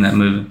should be in that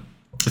movie.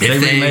 If they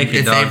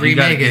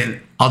remake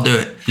it, I'll do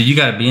it. Dude, you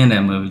got to be in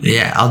that movie. Dude.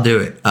 Yeah, I'll do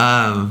it.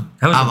 That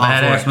was a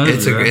badass movie.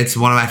 It's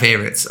one of my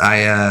favorites.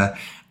 I'm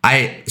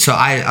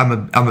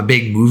a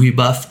big movie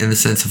buff in the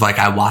sense of, like,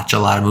 I watch a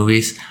lot of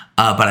movies,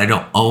 but I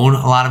don't own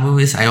a lot of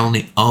movies. I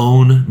only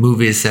own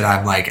movies that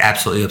I'm, like,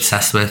 absolutely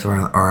obsessed with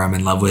or I'm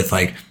in love with,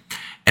 like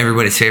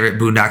everybody's favorite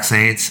Boondock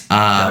Saints.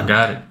 I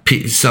got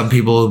it. Some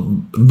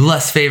people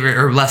less favorite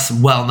or less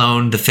well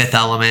known, The Fifth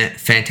Element,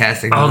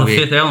 fantastic movie. Oh, The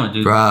Fifth Element,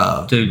 dude.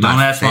 Bro, dude, don't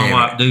ask my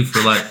wife, dude,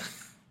 for like,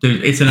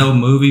 dude, it's an old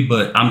movie,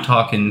 but I'm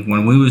talking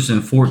when we was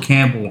in Fort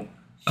Campbell,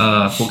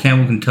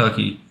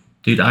 Kentucky.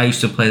 Dude, I used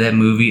to play that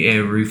movie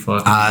every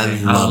fucking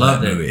day. I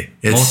love that movie.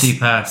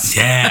 Multi-pass.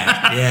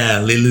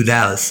 Yeah, Lulu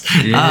Dallas.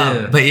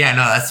 Yeah. But yeah,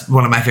 no, that's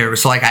one of my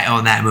favorites. So, like, I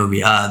own that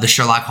movie. The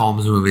Sherlock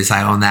Holmes movies,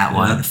 I own that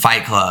one.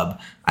 Fight Club,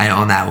 I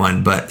own that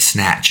one. But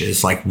Snatch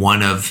is like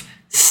one of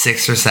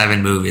 6 or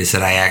 7 movies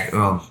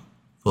that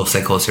we'll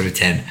say closer to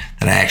 10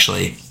 that I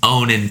actually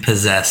own and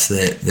possess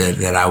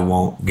that I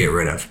won't get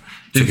rid of.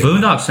 Dude,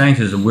 Boondock Saints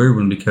is a weird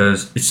one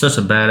because it's such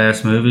a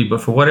badass movie, but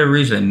for whatever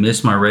reason, it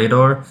missed my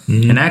radar.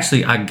 Mm-hmm. And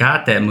actually, I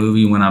got that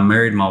movie when I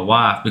married my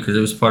wife because it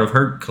was part of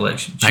her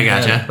collection. I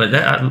gotcha. But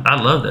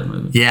I love that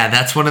movie. Yeah,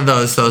 that's one of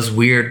those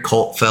weird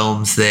cult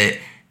films that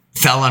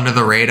fell under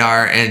the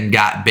radar and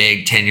got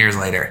big 10 years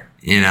later.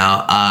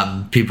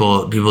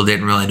 People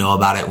didn't really know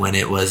about it when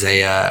it was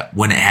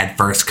when it had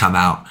first come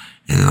out,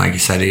 and then, like you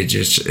said,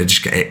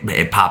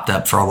 it popped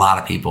up for a lot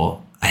of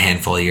people a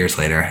handful of years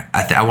later.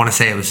 I want to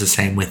say it was the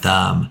same with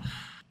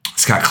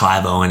it's got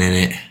Clive Owen in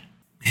it.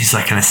 He's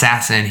like an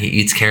assassin. He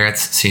eats carrots.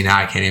 See, now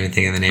I can't even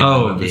think of the name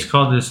of the movie. It's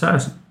called The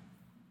Assassin.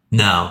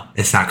 No,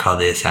 it's not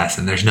called The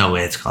Assassin. There's no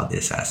way it's called The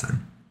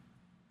Assassin.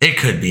 It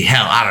could be.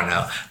 Hell, I don't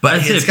know.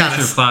 But it's got a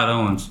picture of Clive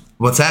Owens.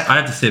 What's that? I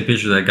have to see a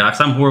picture of that guy because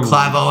I'm horrible.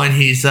 Clive Owen,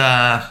 he's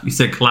You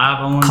said Clive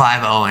Owen?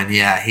 Clive Owen,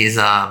 yeah. He's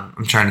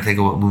I'm trying to think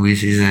of what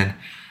movies he's in.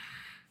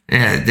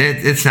 Yeah,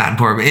 it's not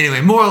important. But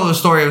anyway, moral of the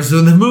story was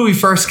when the movie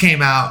first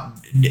came out,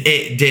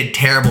 it did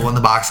terrible in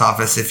the box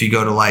office. If you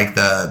go to like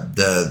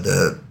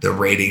the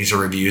ratings or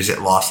reviews,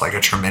 it lost like a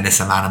tremendous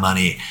amount of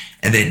money.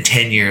 And then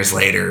 10 years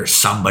later,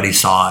 somebody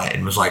saw it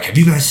and was like, "Have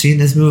you guys seen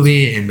this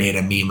movie?" and made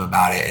a meme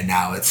about it. And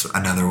now it's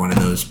another one of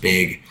those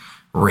big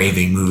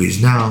raving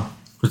movies. Now,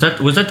 was that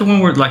the one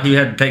where like he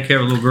had to take care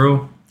of a little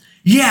girl?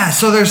 Yeah.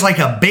 So there's like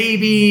a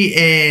baby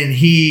and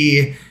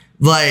he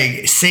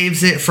like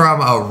saves it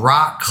from a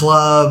rock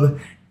club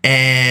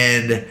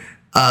and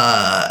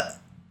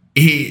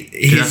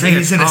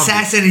He's an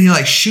assassin, and he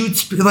like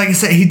shoots. Like I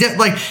said, he did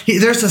like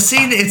there's a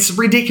scene. It's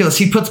ridiculous.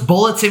 He puts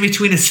bullets in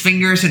between his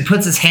fingers and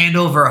puts his hand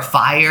over a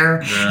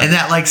fire, and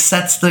that like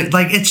sets the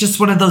like. It's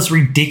just one of those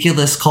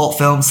ridiculous cult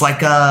films,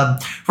 like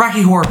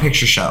Rocky Horror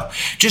Picture Show.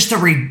 Just a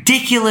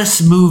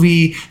ridiculous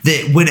movie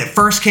that when it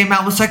first came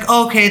out was like,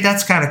 okay,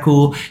 that's kind of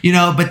cool, you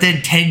know. But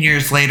then 10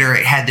 years later,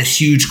 it had this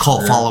huge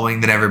cult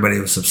following that everybody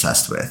was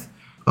obsessed with.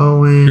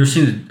 You ever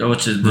seen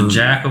the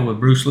Jackal with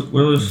Bruce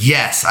Willis?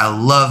 Yes, I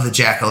love the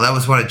Jackal. That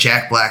was one of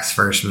Jack Black's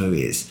first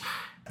movies.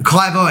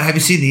 Clive Owen, have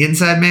you seen The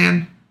Inside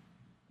Man?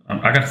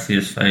 I got to see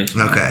his face.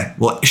 Okay.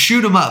 Well,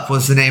 Shoot 'Em Up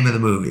was the name of the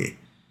movie.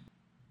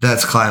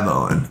 That's Clive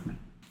Owen.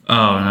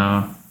 Oh,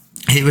 no.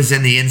 He was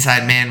in The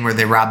Inside Man where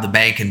they rob the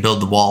bank and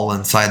build the wall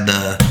inside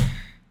the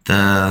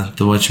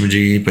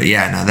whatchamajiggy. But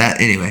yeah, no,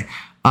 that, anyway.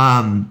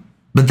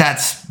 But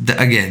that's,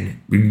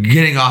 again,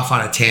 getting off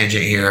on a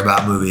tangent here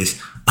about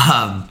movies.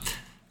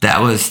 That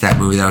was that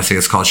movie that I was thinking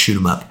it's called Shoot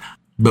 'Em Up.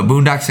 But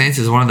Boondock Saints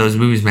is one of those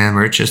movies, man,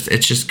 where it's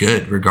just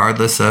good,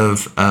 regardless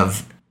of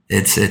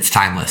it's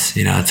timeless.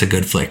 You know, it's a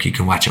good flick. You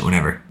can watch it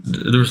whenever.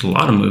 There's a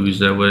lot of movies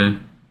that way.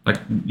 Like,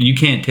 you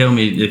can't tell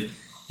me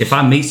if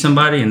I meet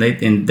somebody and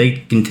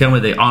they can tell me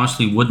they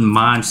honestly wouldn't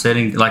mind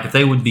setting, like if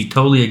they would be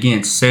totally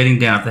against setting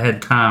down if they had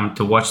time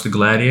to watch The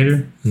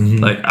Gladiator,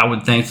 like I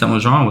would think something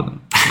was wrong with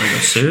them.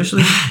 Like,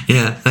 seriously?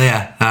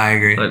 yeah, I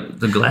agree.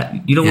 Like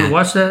you don't want to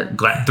watch that?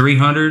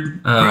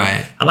 300.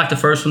 Right. I like the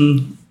first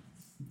one.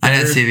 I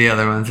didn't see the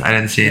other ones. I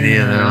didn't see any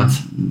other ones.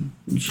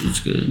 It's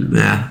good.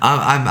 Yeah,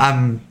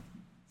 I'm.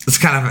 It's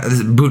kind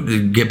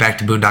of get back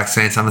to Boondock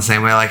Saints. I'm the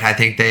same way. Like I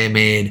think they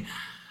made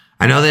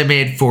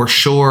for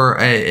sure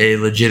a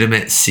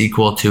legitimate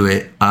sequel to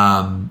it.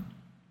 And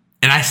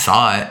I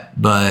saw it,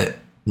 but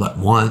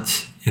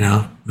once, you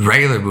know,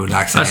 regular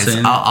Boondock Saints.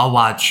 I'll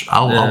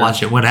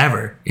watch it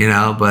whenever, you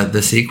know. But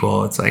the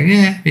sequel, it's like,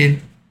 I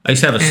mean. I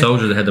used to have a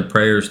soldier that had the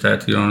prayers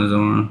tattooed on his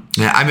arm.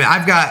 Yeah, I mean,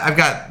 I've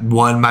got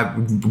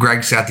one.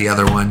 Greg's got the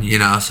other one, you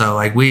know. So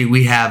like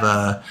we have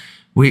a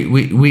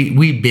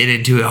we bit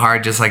into it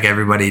hard, just like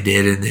everybody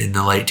did in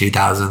the late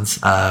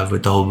 2000s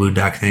with the whole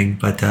Boondock thing.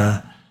 But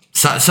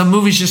some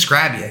movies just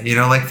grab you, you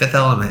know, like Fifth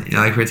Element, you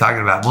know, like we were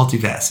talking about,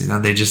 Multipass. You know,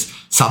 they just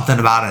something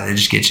about it. They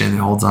just get you and it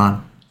holds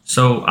on.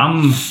 So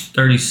I'm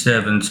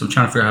 37, so I'm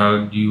trying to figure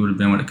out how you would have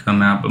been when it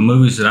come out. But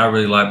movies that I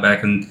really like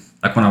back in.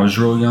 Like when I was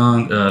real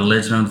young,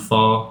 Legend of the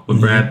Fall with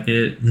Brad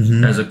Pitt.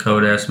 That's a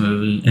cold-ass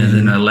movie.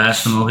 And then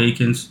Last of the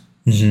Mohicans.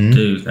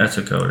 Dude, that's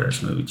a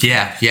cold-ass movie too.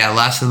 Yeah,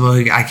 Last of the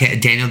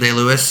Mohicans. Daniel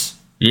Day-Lewis.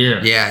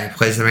 Yeah, he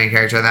plays the main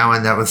character in that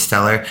one. That was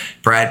stellar.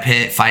 Brad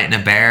Pitt fighting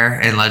a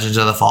bear in Legends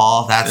of the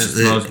Fall. That's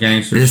the most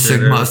gangster. It's the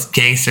most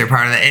gangster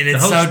part of it, and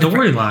it's the whole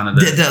storyline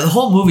of it. The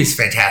whole movie's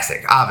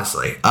fantastic,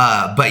 obviously.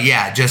 But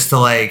yeah, just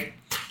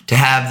to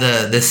have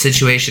the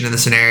situation and the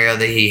scenario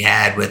that he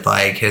had with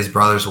like his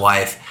brother's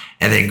wife.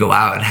 And then go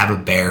out and have a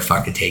bear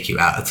fucking take you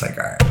out. It's like,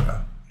 all right,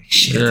 bro.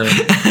 Shit.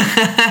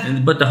 Yeah.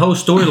 But the whole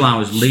storyline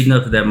was leading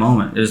up to that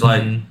moment. It's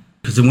like,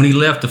 because when he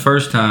left the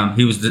first time,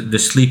 he was the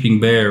sleeping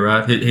bear,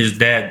 right? His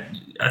dad,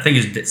 I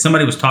think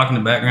somebody was talking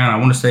in the background. I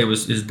want to say it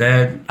was his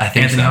dad, I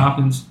think Anthony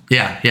Hopkins.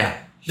 Yeah.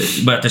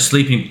 But it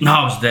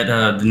was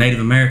that the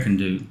Native American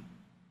dude.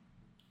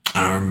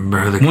 I don't remember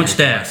who the One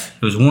Staff.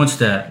 It was One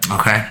Staff.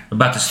 Okay.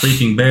 About the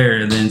sleeping bear.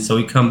 And then so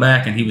he come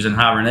back and he was in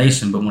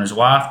hibernation. But when his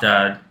wife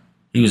died,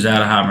 he was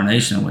out of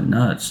hibernation and went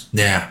nuts.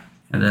 Yeah.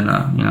 And then,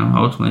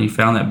 ultimately he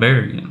found that bear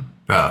again.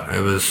 Bro,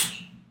 this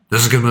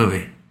is a good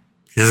movie.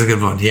 This is a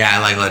good one. Yeah, I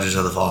like Legends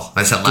of the Fall.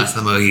 I said Last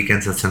of the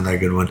Mohicans. That's another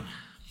good one.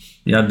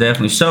 Yeah,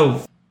 definitely.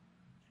 So,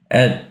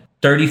 at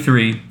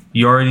 33,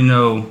 you already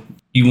know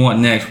you want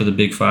next with a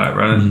big fight,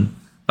 right?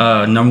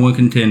 Number one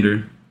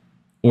contender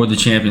or the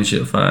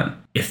championship fight.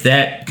 If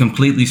that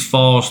completely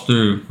falls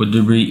through, would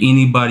there be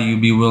anybody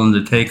you'd be willing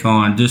to take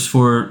on just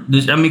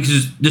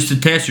to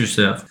test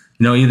yourself?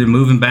 You know, either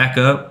moving back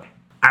up.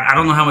 I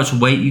don't know how much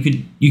weight you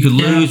could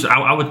lose.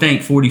 I would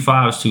think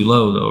 45 is too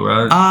low, though,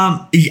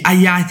 right?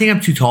 Yeah, I think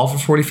I'm too tall for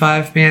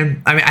 45,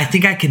 man. I mean, I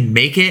think I can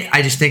make it.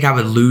 I just think I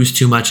would lose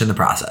too much in the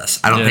process.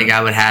 I don't think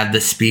I would have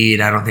the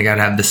speed. I don't think I'd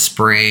have the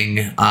spring.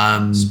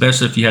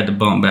 Especially if you had to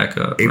bump back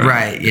up.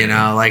 Right. You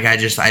know, like I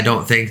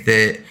don't think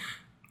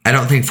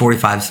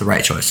 45 is the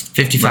right choice.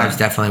 55 is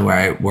definitely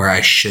where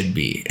I should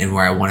be and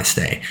where I want to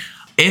stay.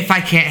 If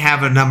I can't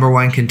have a number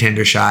one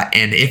contender shot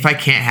and if I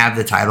can't have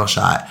the title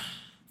shot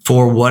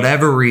for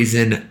whatever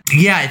reason,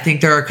 I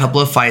think there are a couple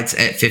of fights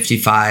at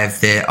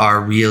 55 that are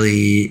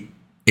really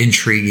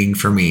intriguing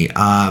for me.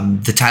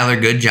 The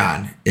Tyler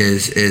Goodjohn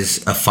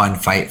is a fun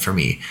fight for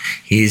me.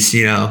 He's,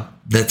 you know,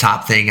 the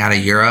top thing out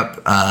of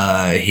Europe.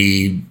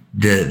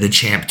 The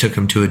champ took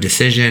him to a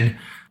decision.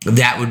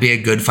 That would be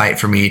a good fight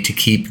for me to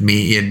keep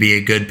me. It'd be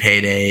a good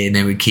payday and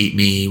it would keep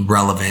me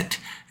relevant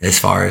as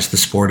far as the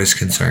sport is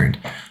concerned.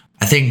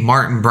 I think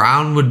Martin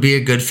Brown would be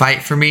a good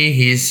fight for me.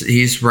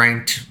 He's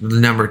ranked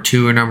number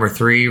 2 or number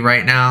 3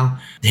 right now.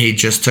 He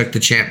just took the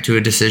champ to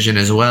a decision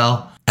as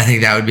well. I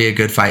think that would be a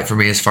good fight for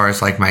me as far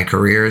as like my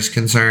career is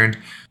concerned.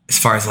 As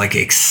far as like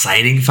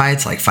exciting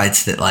fights, like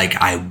fights that like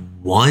I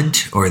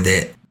want or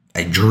that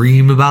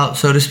dream about,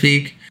 so to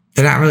speak,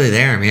 they're not really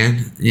there,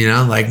 man. You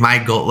know, like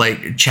my goal,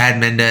 like Chad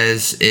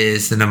Mendes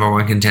is the number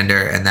one contender,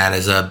 and that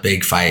is a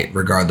big fight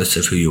regardless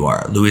of who you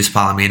are. Luis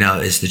Palomino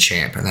is the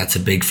champ, and that's a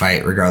big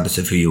fight regardless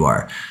of who you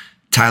are.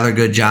 Tyler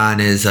Goodjohn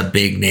is a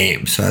big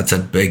name, so that's a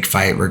big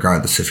fight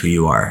regardless of who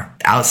you are.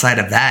 Outside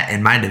of that,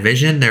 in my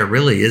division, there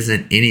really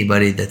isn't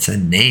anybody that's a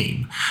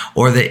name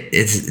or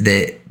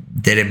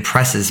that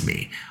impresses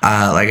me.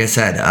 Like I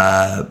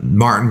said,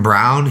 Martin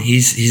Brown,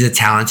 he's a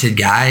talented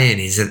guy, and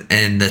he's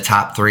in the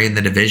top 3 in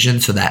the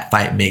division, so that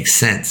fight makes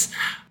sense.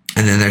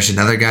 And then there's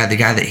another guy, the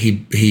guy that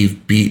he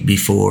beat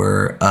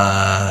before,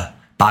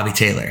 Bobby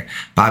Taylor.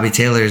 Bobby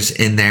Taylor's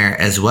in there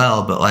as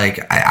well, but like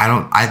I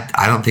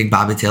don't think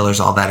Bobby Taylor's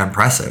all that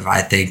impressive.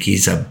 I think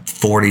he's a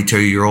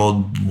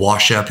 42-year-old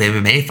wash-up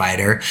MMA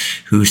fighter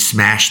who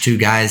smashed 2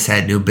 guys,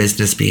 had no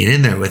business being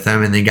in there with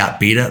them, and then got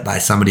beat up by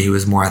somebody who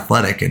was more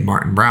athletic in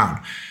Martin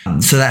Brown.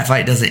 So that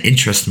fight doesn't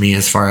interest me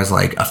as far as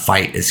like a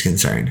fight is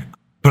concerned.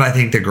 But I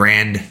think the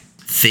grand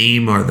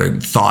theme or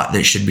the thought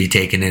that should be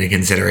taken into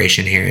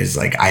consideration here is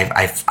like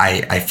I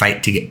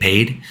fight to get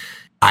paid.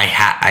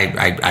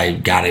 I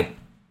gotta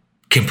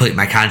complete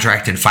my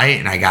contract and fight,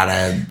 and I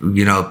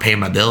gotta, pay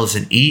my bills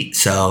and eat.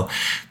 So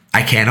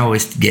I can't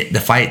always get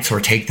the fights or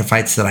take the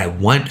fights that I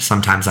want.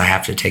 Sometimes I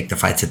have to take the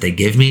fights that they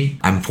give me.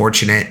 I'm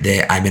fortunate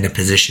that I'm in a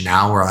position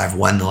now where I've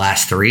won the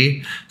last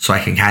 3, so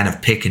I can kind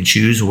of pick and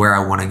choose where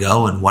I want to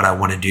go and what I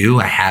want to do.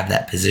 I have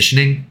that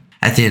positioning.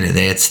 At the end of the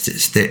day,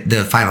 it's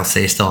the final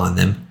say still on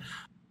them.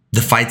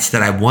 The fights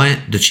that I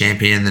want, the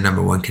champion, the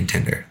number one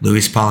contender,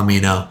 Luis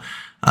Palomino,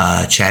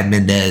 Chad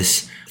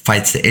Mendes,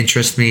 fights that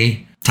interest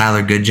me.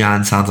 Tyler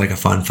Goodjohn sounds like a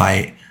fun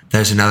fight.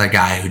 There's another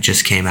guy who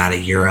just came out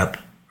of Europe,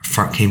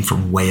 came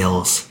from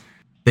Wales,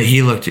 but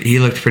he looked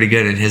pretty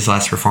good in his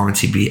last performance.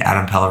 He beat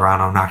Adam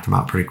Pellerano, knocked him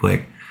out pretty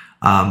quick.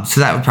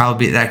 So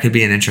that could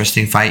be an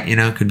interesting fight.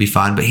 Could be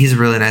fun. But he's a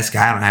really nice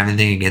guy. I don't have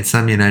anything against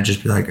him.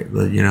 Just be like,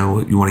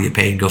 you want to get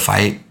paid and go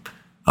fight.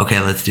 Okay,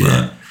 let's do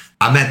that.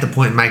 I'm at the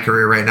point in my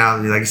career right now.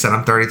 Like I said,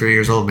 I'm 33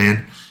 years old,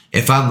 man.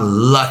 If I'm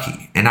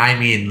lucky, and I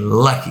mean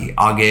lucky,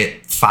 I'll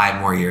get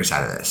 5 more years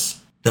out of this.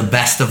 The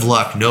best of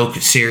luck, no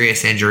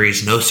serious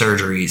injuries, no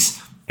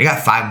surgeries. I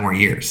got 5 more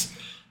years.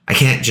 I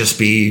can't just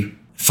be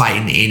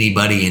fighting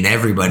anybody and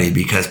everybody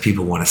because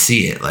people want to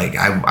see it. Like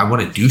I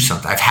want to do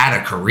something. I've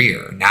had a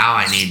career. Now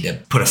I need to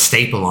put a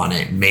staple on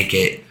it and make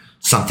it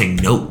something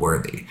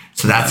noteworthy.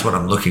 So that's what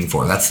I'm looking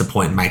for. That's the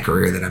point in my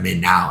career that I'm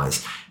in now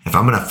is if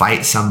I'm going to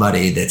fight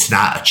somebody that's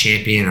not a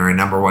champion or a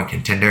number one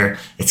contender,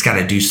 it's got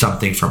to do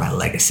something for my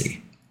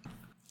legacy.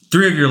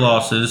 3 of your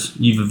losses,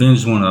 you've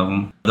avenged one of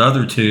them. The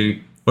other 2,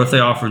 what if they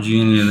offered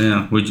you any of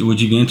them? Would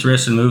you be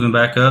interested in moving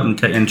back up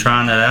and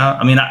trying that out?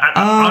 I mean,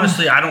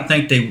 honestly, I don't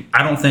think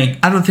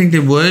they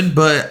would,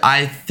 but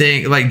I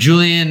think like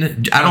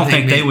Julian, I don't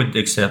think they would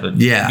accept it.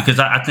 Yeah, because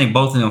I think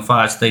both of them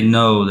fights, they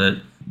know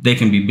that they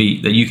can be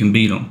beat, that you can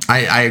beat them.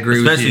 I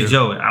agree with you, especially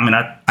Joey. I mean,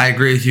 I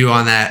agree with you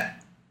on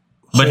that.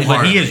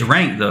 But he is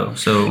ranked though,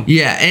 so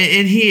yeah,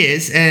 and he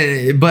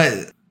is,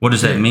 but. What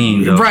does that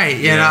mean, though? Right,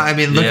 I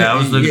mean, look I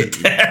was looking at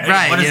that.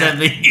 Right, what does that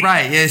mean?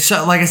 Right, yeah.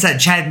 So, like I said,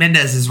 Chad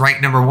Mendes is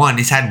ranked number 1.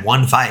 He's had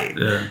 1 fight.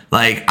 Yeah.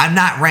 Like, I'm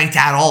not ranked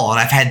at all, and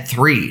I've had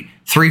 3.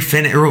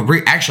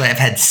 Actually, I've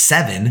had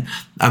 7.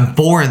 I'm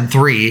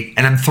 4-3,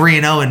 and I'm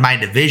 3-0 in my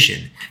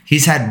division.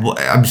 He's had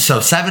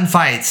 7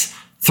 fights,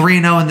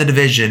 3-0 in the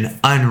division,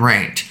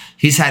 unranked.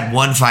 He's had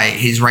 1 fight.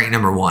 He's ranked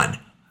number 1.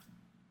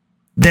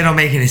 They don't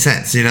make any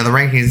sense. The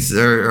rankings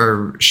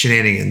are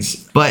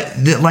shenanigans. But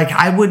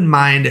I wouldn't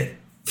mind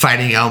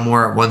fighting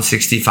Elmore at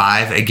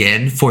 165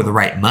 again for the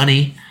right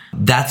money.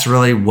 That's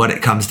really what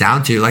it comes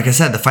down to. Like I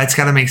said, the fight's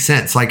got to make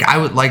sense. Like I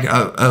would like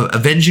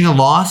avenging a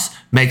loss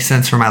makes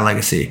sense for my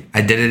legacy.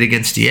 I did it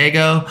against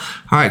Diego. All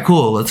right,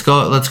 cool. Let's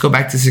go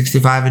back to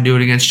 65 and do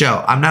it against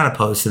Joe. I'm not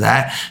opposed to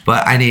that,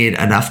 but I need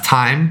enough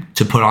time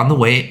to put on the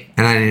weight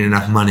and I need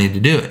enough money to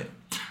do it.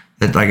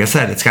 Like I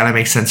said, it's got to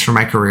make sense for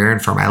my career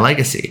and for my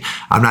legacy.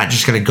 I'm not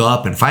just going to go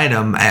up and fight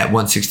him at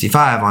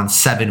 165 on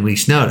 7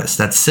 weeks notice.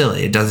 That's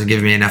silly. It doesn't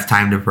give me enough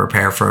time to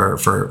prepare for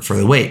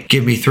the weight.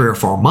 Give me 3 or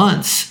 4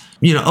 months.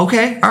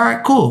 Okay, all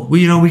right, cool.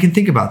 We can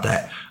think about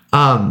that.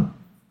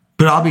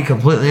 But I'll be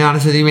completely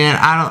honest with you, man.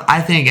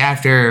 I think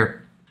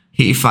after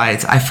he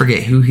fights, I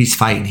forget who he's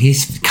fighting.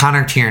 He's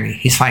Connor Tierney.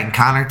 He's fighting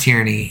Connor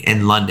Tierney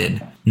in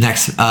London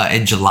next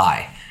in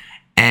July.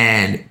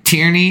 And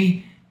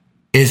Tierney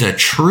is a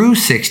true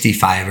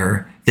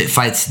 65er that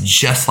fights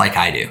just like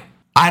I do.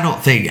 I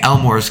don't think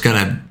Elmore's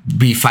gonna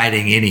be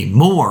fighting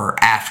anymore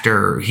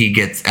after he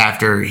goes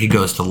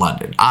to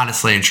London.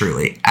 Honestly and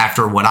truly,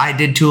 after what I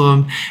did to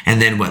him,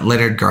 and then what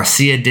Leonard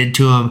Garcia did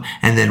to him,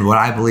 and then what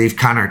I believe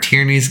Connor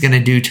Tierney's gonna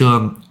do to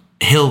him,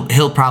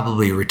 he'll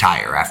probably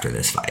retire after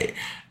this fight.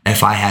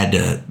 If I had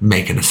to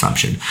make an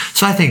assumption,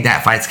 so I think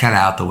that fight's kind of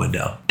out the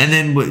window. And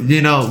then with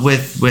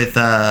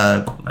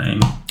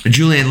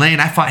Julian Lane,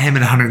 I fought him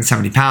at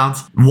 170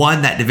 pounds.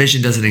 That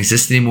division doesn't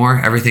exist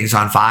anymore. Everything's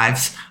on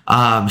 5s.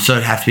 So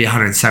it'd have to be a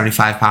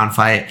 175 pound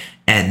fight.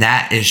 And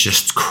that is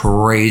just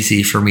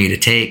crazy for me to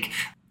take.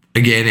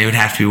 again, it would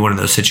have to be one of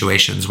those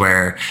situations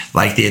where,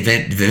 like,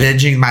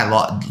 avenging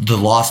the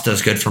loss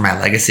does good for my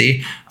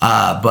legacy,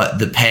 but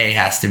the pay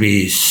has to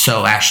be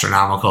so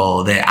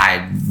astronomical that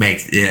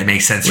it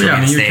makes sense for me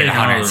to stay at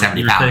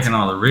 170 pounds. You're taking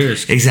all the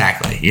risk.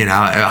 Exactly.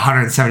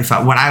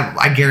 175. When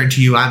I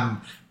guarantee you,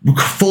 I'm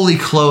fully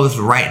clothed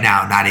right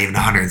now, not even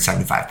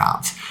 175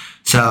 pounds.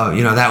 So,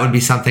 that would be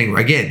something,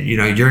 again,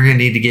 you're going to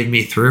need to give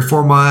me 3 or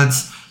 4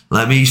 months.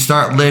 Let me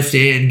start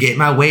lifting, get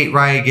my weight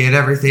right, get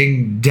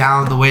everything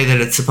down the way that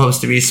it's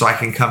supposed to be so I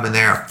can come in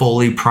there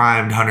fully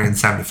primed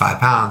 175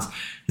 pounds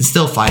and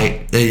still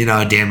fight, a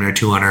damn near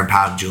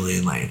 200-pound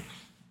Julian Lane.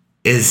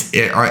 Is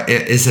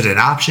it an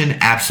option?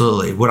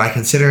 Absolutely. Would I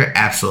consider it?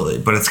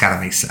 Absolutely. But it's got to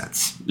make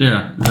sense.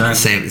 Yeah,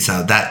 exactly.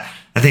 So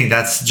I think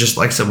that's just,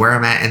 like I said, where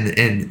I'm at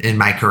in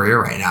my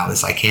career right now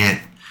is I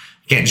can't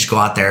just go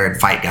out there and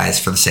fight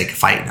guys for the sake of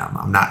fighting them.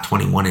 I'm not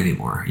 21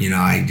 anymore.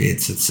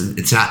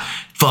 It's not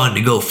fun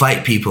to go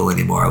fight people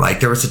anymore. Like,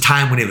 there was a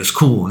time when it was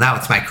cool. Now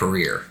it's my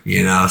career,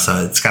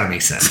 so it's got to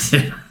make sense.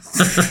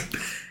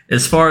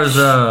 As far as,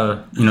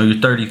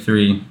 you're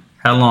 33,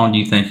 how long do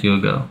you think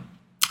you'll go?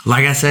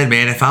 Like I said,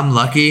 man, if I'm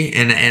lucky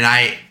and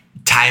I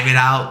time it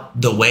out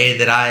the way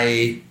that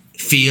I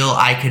feel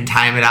I can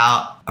time it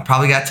out, I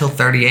probably got till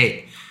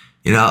 38.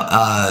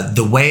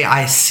 The way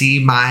I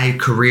see my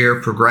career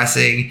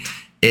progressing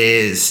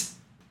is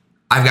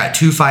I've got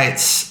 2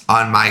 fights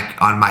on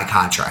my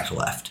contract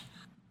left.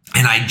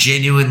 And I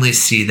genuinely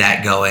see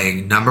that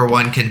going number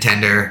 1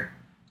 contender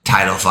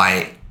title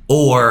fight,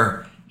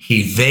 or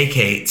he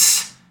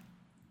vacates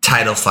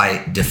title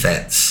fight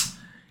defense.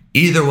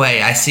 Either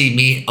way, I see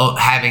me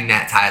having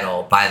that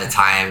title by the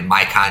time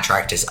my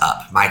contract is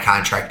up. My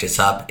contract is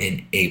up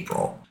in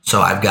April.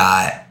 So I've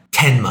got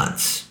 10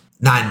 months,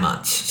 9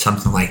 months,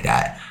 something like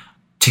that,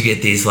 to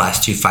get these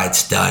last 2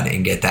 fights done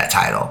and get that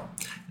title.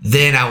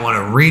 Then I want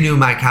to renew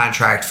my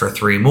contract for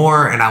 3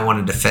 more, and I want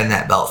to defend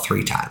that belt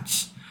 3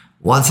 times.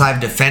 Once I've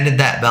defended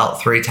that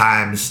belt 3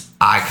 times,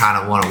 I kind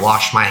of want to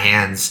wash my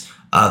hands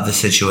of the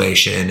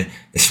situation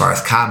as far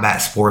as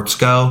combat sports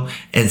go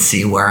and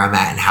see where I'm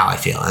at and how I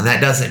feel. And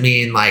that doesn't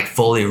mean like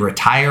fully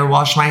retire,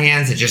 wash my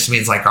hands. It just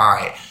means like, all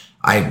right,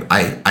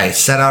 I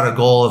set out a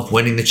goal of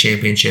winning the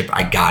championship.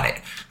 I got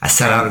it. I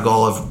set out a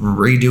goal of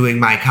redoing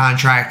my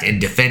contract and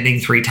defending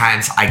 3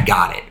 times. I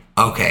got it.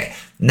 Okay.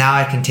 Now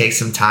I can take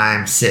some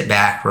time, sit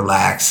back,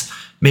 relax,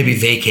 maybe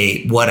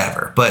vacate,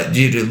 whatever. But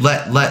dude,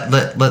 let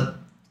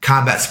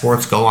combat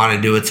sports go on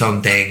and do its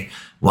own thing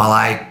while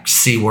I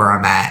see where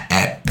I'm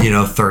at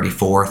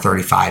 34,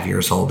 35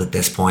 years old at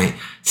this point,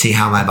 see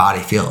how my body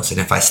feels. And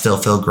if I still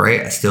feel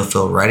great, I still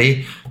feel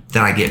ready,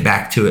 then I get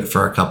back to it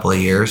for a couple of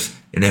years.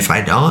 And if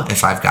I don't,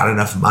 if I've got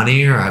enough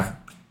money or I've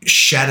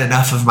shed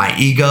enough of my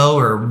ego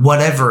or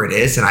whatever it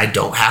is, and I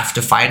don't have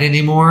to fight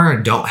anymore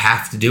and don't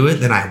have to do it,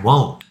 then I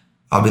won't.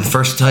 I'll be the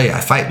first to tell you I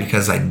fight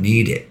because I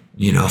need it,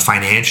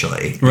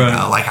 financially.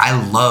 Right. Like,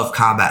 I love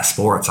combat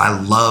sports. I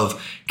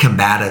love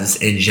combatives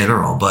in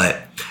general,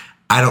 but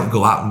I don't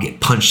go out and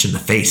get punched in the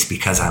face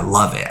because I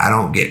love it. I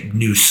don't get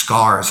new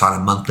scars on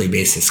a monthly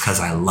basis because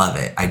I love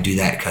it. I do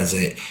that because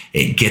it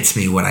gets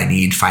me what I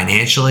need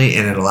financially,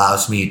 and it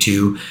allows me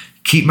to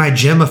keep my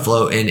gym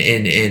afloat, and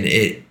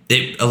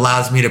it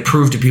allows me to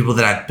prove to people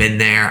that I've been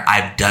there,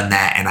 I've done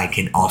that, and I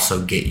can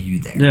also get you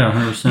there. Yeah,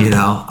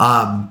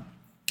 100%.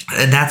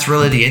 And that's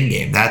really the end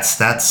game. That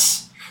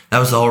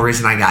was the whole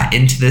reason I got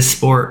into this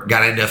sport,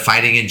 got into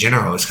fighting in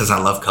general, is because I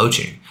love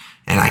coaching.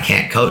 And I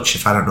can't coach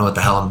if I don't know what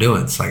the hell I'm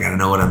doing. So I got to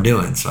know what I'm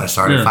doing. So I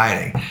started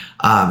fighting.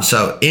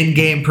 So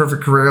in-game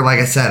perfect career, like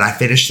I said, I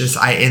finished this.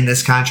 I end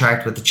this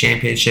contract with the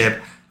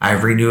championship. I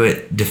renew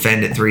it,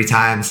 defend it 3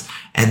 times.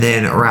 And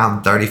then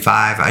around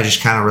 35, I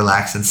just kind of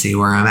relax and see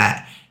where I'm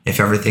at.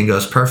 If everything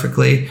goes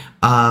perfectly,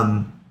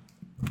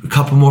 a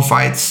couple more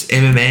fights,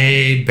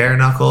 MMA, bare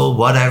knuckle,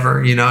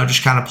 whatever,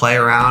 just kind of play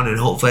around. And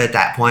hopefully at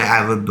that point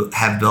I would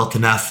have built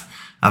enough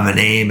of a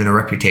name and a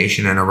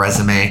reputation and a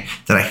resume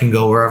that I can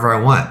go wherever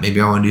I want. Maybe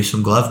I want to do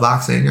some glove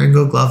boxing, I can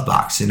go glove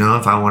box. If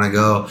I want to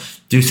go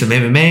do some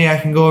MMA, I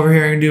can go over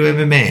here and do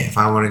MMA. If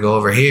I want to go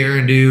over here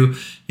and do,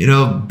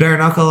 bare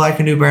knuckle, I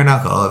can do bare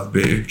knuckle.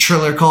 If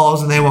Triller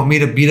calls and they want me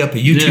to beat up a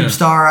YouTube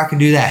star, I can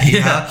do that.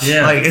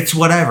 Yeah. Like, it's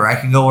whatever.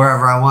 I can go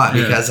wherever I want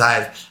because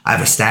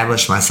I've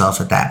established myself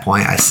at that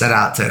point. I set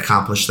out to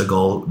accomplish the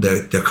goal,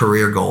 the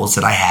career goals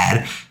that I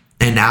had.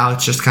 And now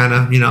it's just kind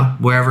of,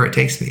 wherever it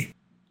takes me.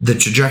 The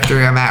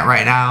trajectory I'm at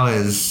right now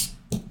is,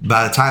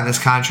 by the time this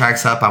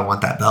contract's up, I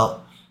want that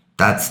belt.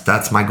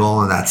 That's my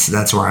goal, and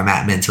that's where I'm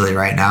at mentally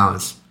right now,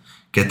 is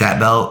get that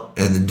belt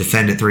and then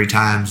defend it 3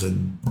 times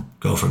and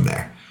go from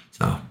there.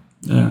 So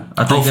yeah,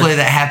 I think hopefully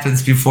that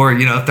happens before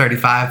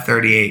 35,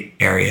 38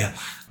 area.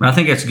 I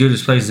think that's good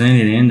as place as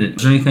any to end it.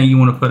 Is there anything you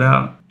want to put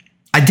out?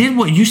 I did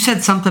what you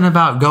said, something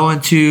about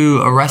going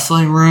to a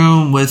wrestling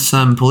room with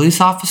some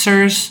police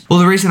officers. Well,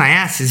 the reason I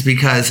asked is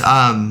because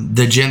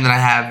the gym that I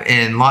have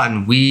in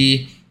Lawton,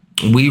 we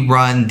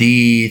run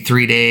the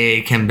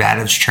 3-day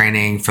combatives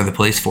training for the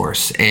police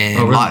force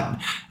in Lawton.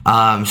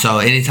 So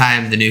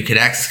anytime the new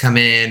cadets come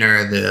in,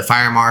 or the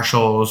fire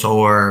marshals,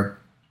 or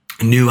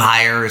new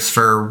hires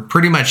for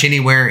pretty much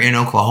anywhere in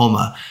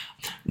Oklahoma.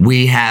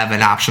 We have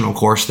an optional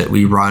course that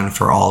we run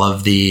for all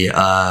of the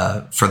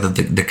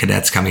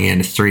cadets coming in.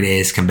 It's 3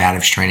 days,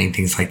 combatives training,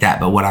 things like that.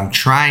 But what I'm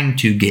trying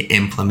to get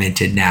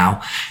implemented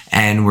now,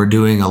 and we're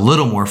doing a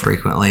little more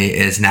frequently,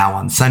 is now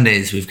on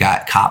Sundays, we've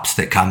got cops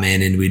that come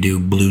in and we do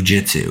blue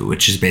jitsu,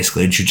 which is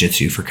basically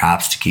jiu-jitsu for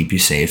cops to keep you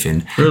safe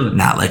and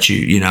not let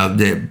you,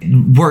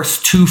 it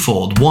works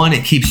twofold. One,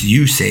 it keeps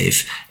you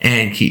safe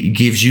and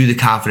gives you the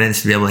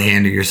confidence to be able to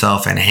handle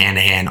yourself in a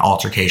hand-to-hand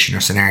altercation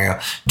or scenario.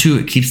 Two,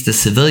 it keeps the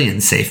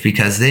civilians safe,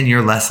 because then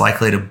you're less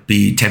likely to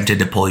be tempted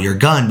to pull your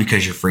gun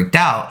because you're freaked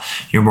out.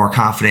 You're more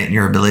confident in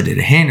your ability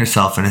to handle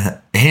yourself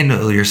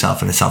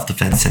in a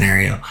self-defense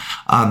scenario.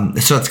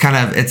 So it's kind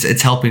of,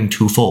 it's helping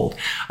twofold.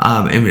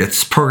 And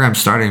it's program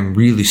starting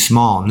really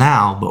small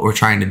now, but we're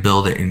trying to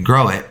build it and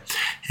grow it.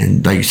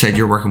 And like you said,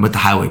 you're working with the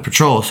highway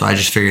patrol. So I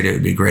just figured it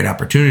would be a great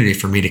opportunity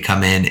for me to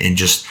come in and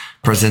just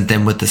present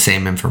them with the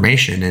same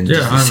information and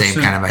just the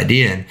same kind of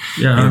idea.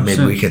 And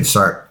maybe we can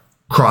start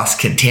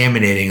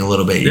cross-contaminating a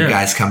little bit. You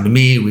guys come to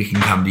me, we can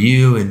come to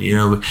you, and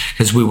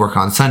because we work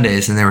on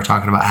Sundays, and they were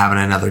talking about having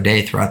another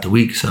day throughout the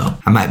week, so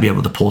I might be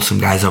able to pull some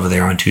guys over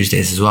there on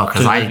Tuesdays as well,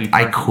 because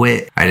I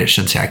quit. I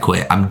shouldn't say I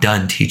quit. I'm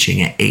done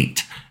teaching at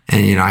 8,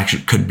 and I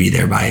could be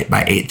there by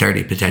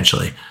 8:30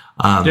 potentially.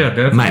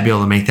 Definitely. Might be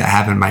able to make that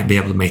happen, might be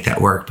able to make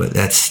that work, but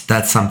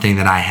that's something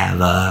that I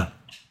have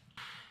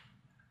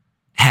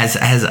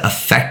has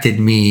affected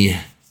me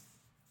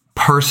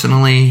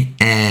personally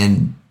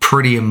and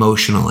pretty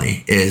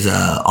emotionally, is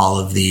all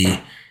of the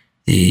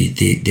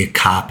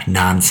cop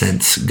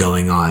nonsense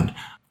going on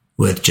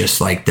with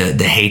just like the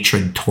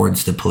hatred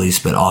towards the police,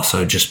 but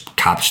also just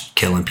cops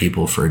killing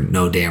people for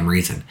no damn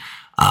reason.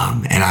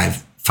 And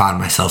I've found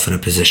myself in a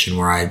position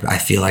where I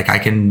feel like I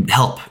can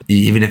help,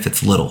 even if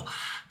it's little.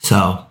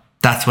 So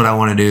that's what I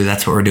want to do.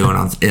 That's what we're doing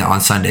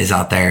on Sundays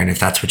out there. And if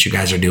that's what you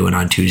guys are doing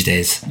on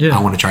Tuesdays, I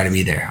want to try to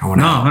be there.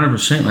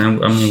 100%,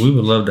 man. I mean, we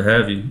would love to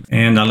have you.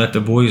 And I let the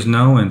boys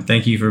know, and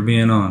thank you for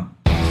being on.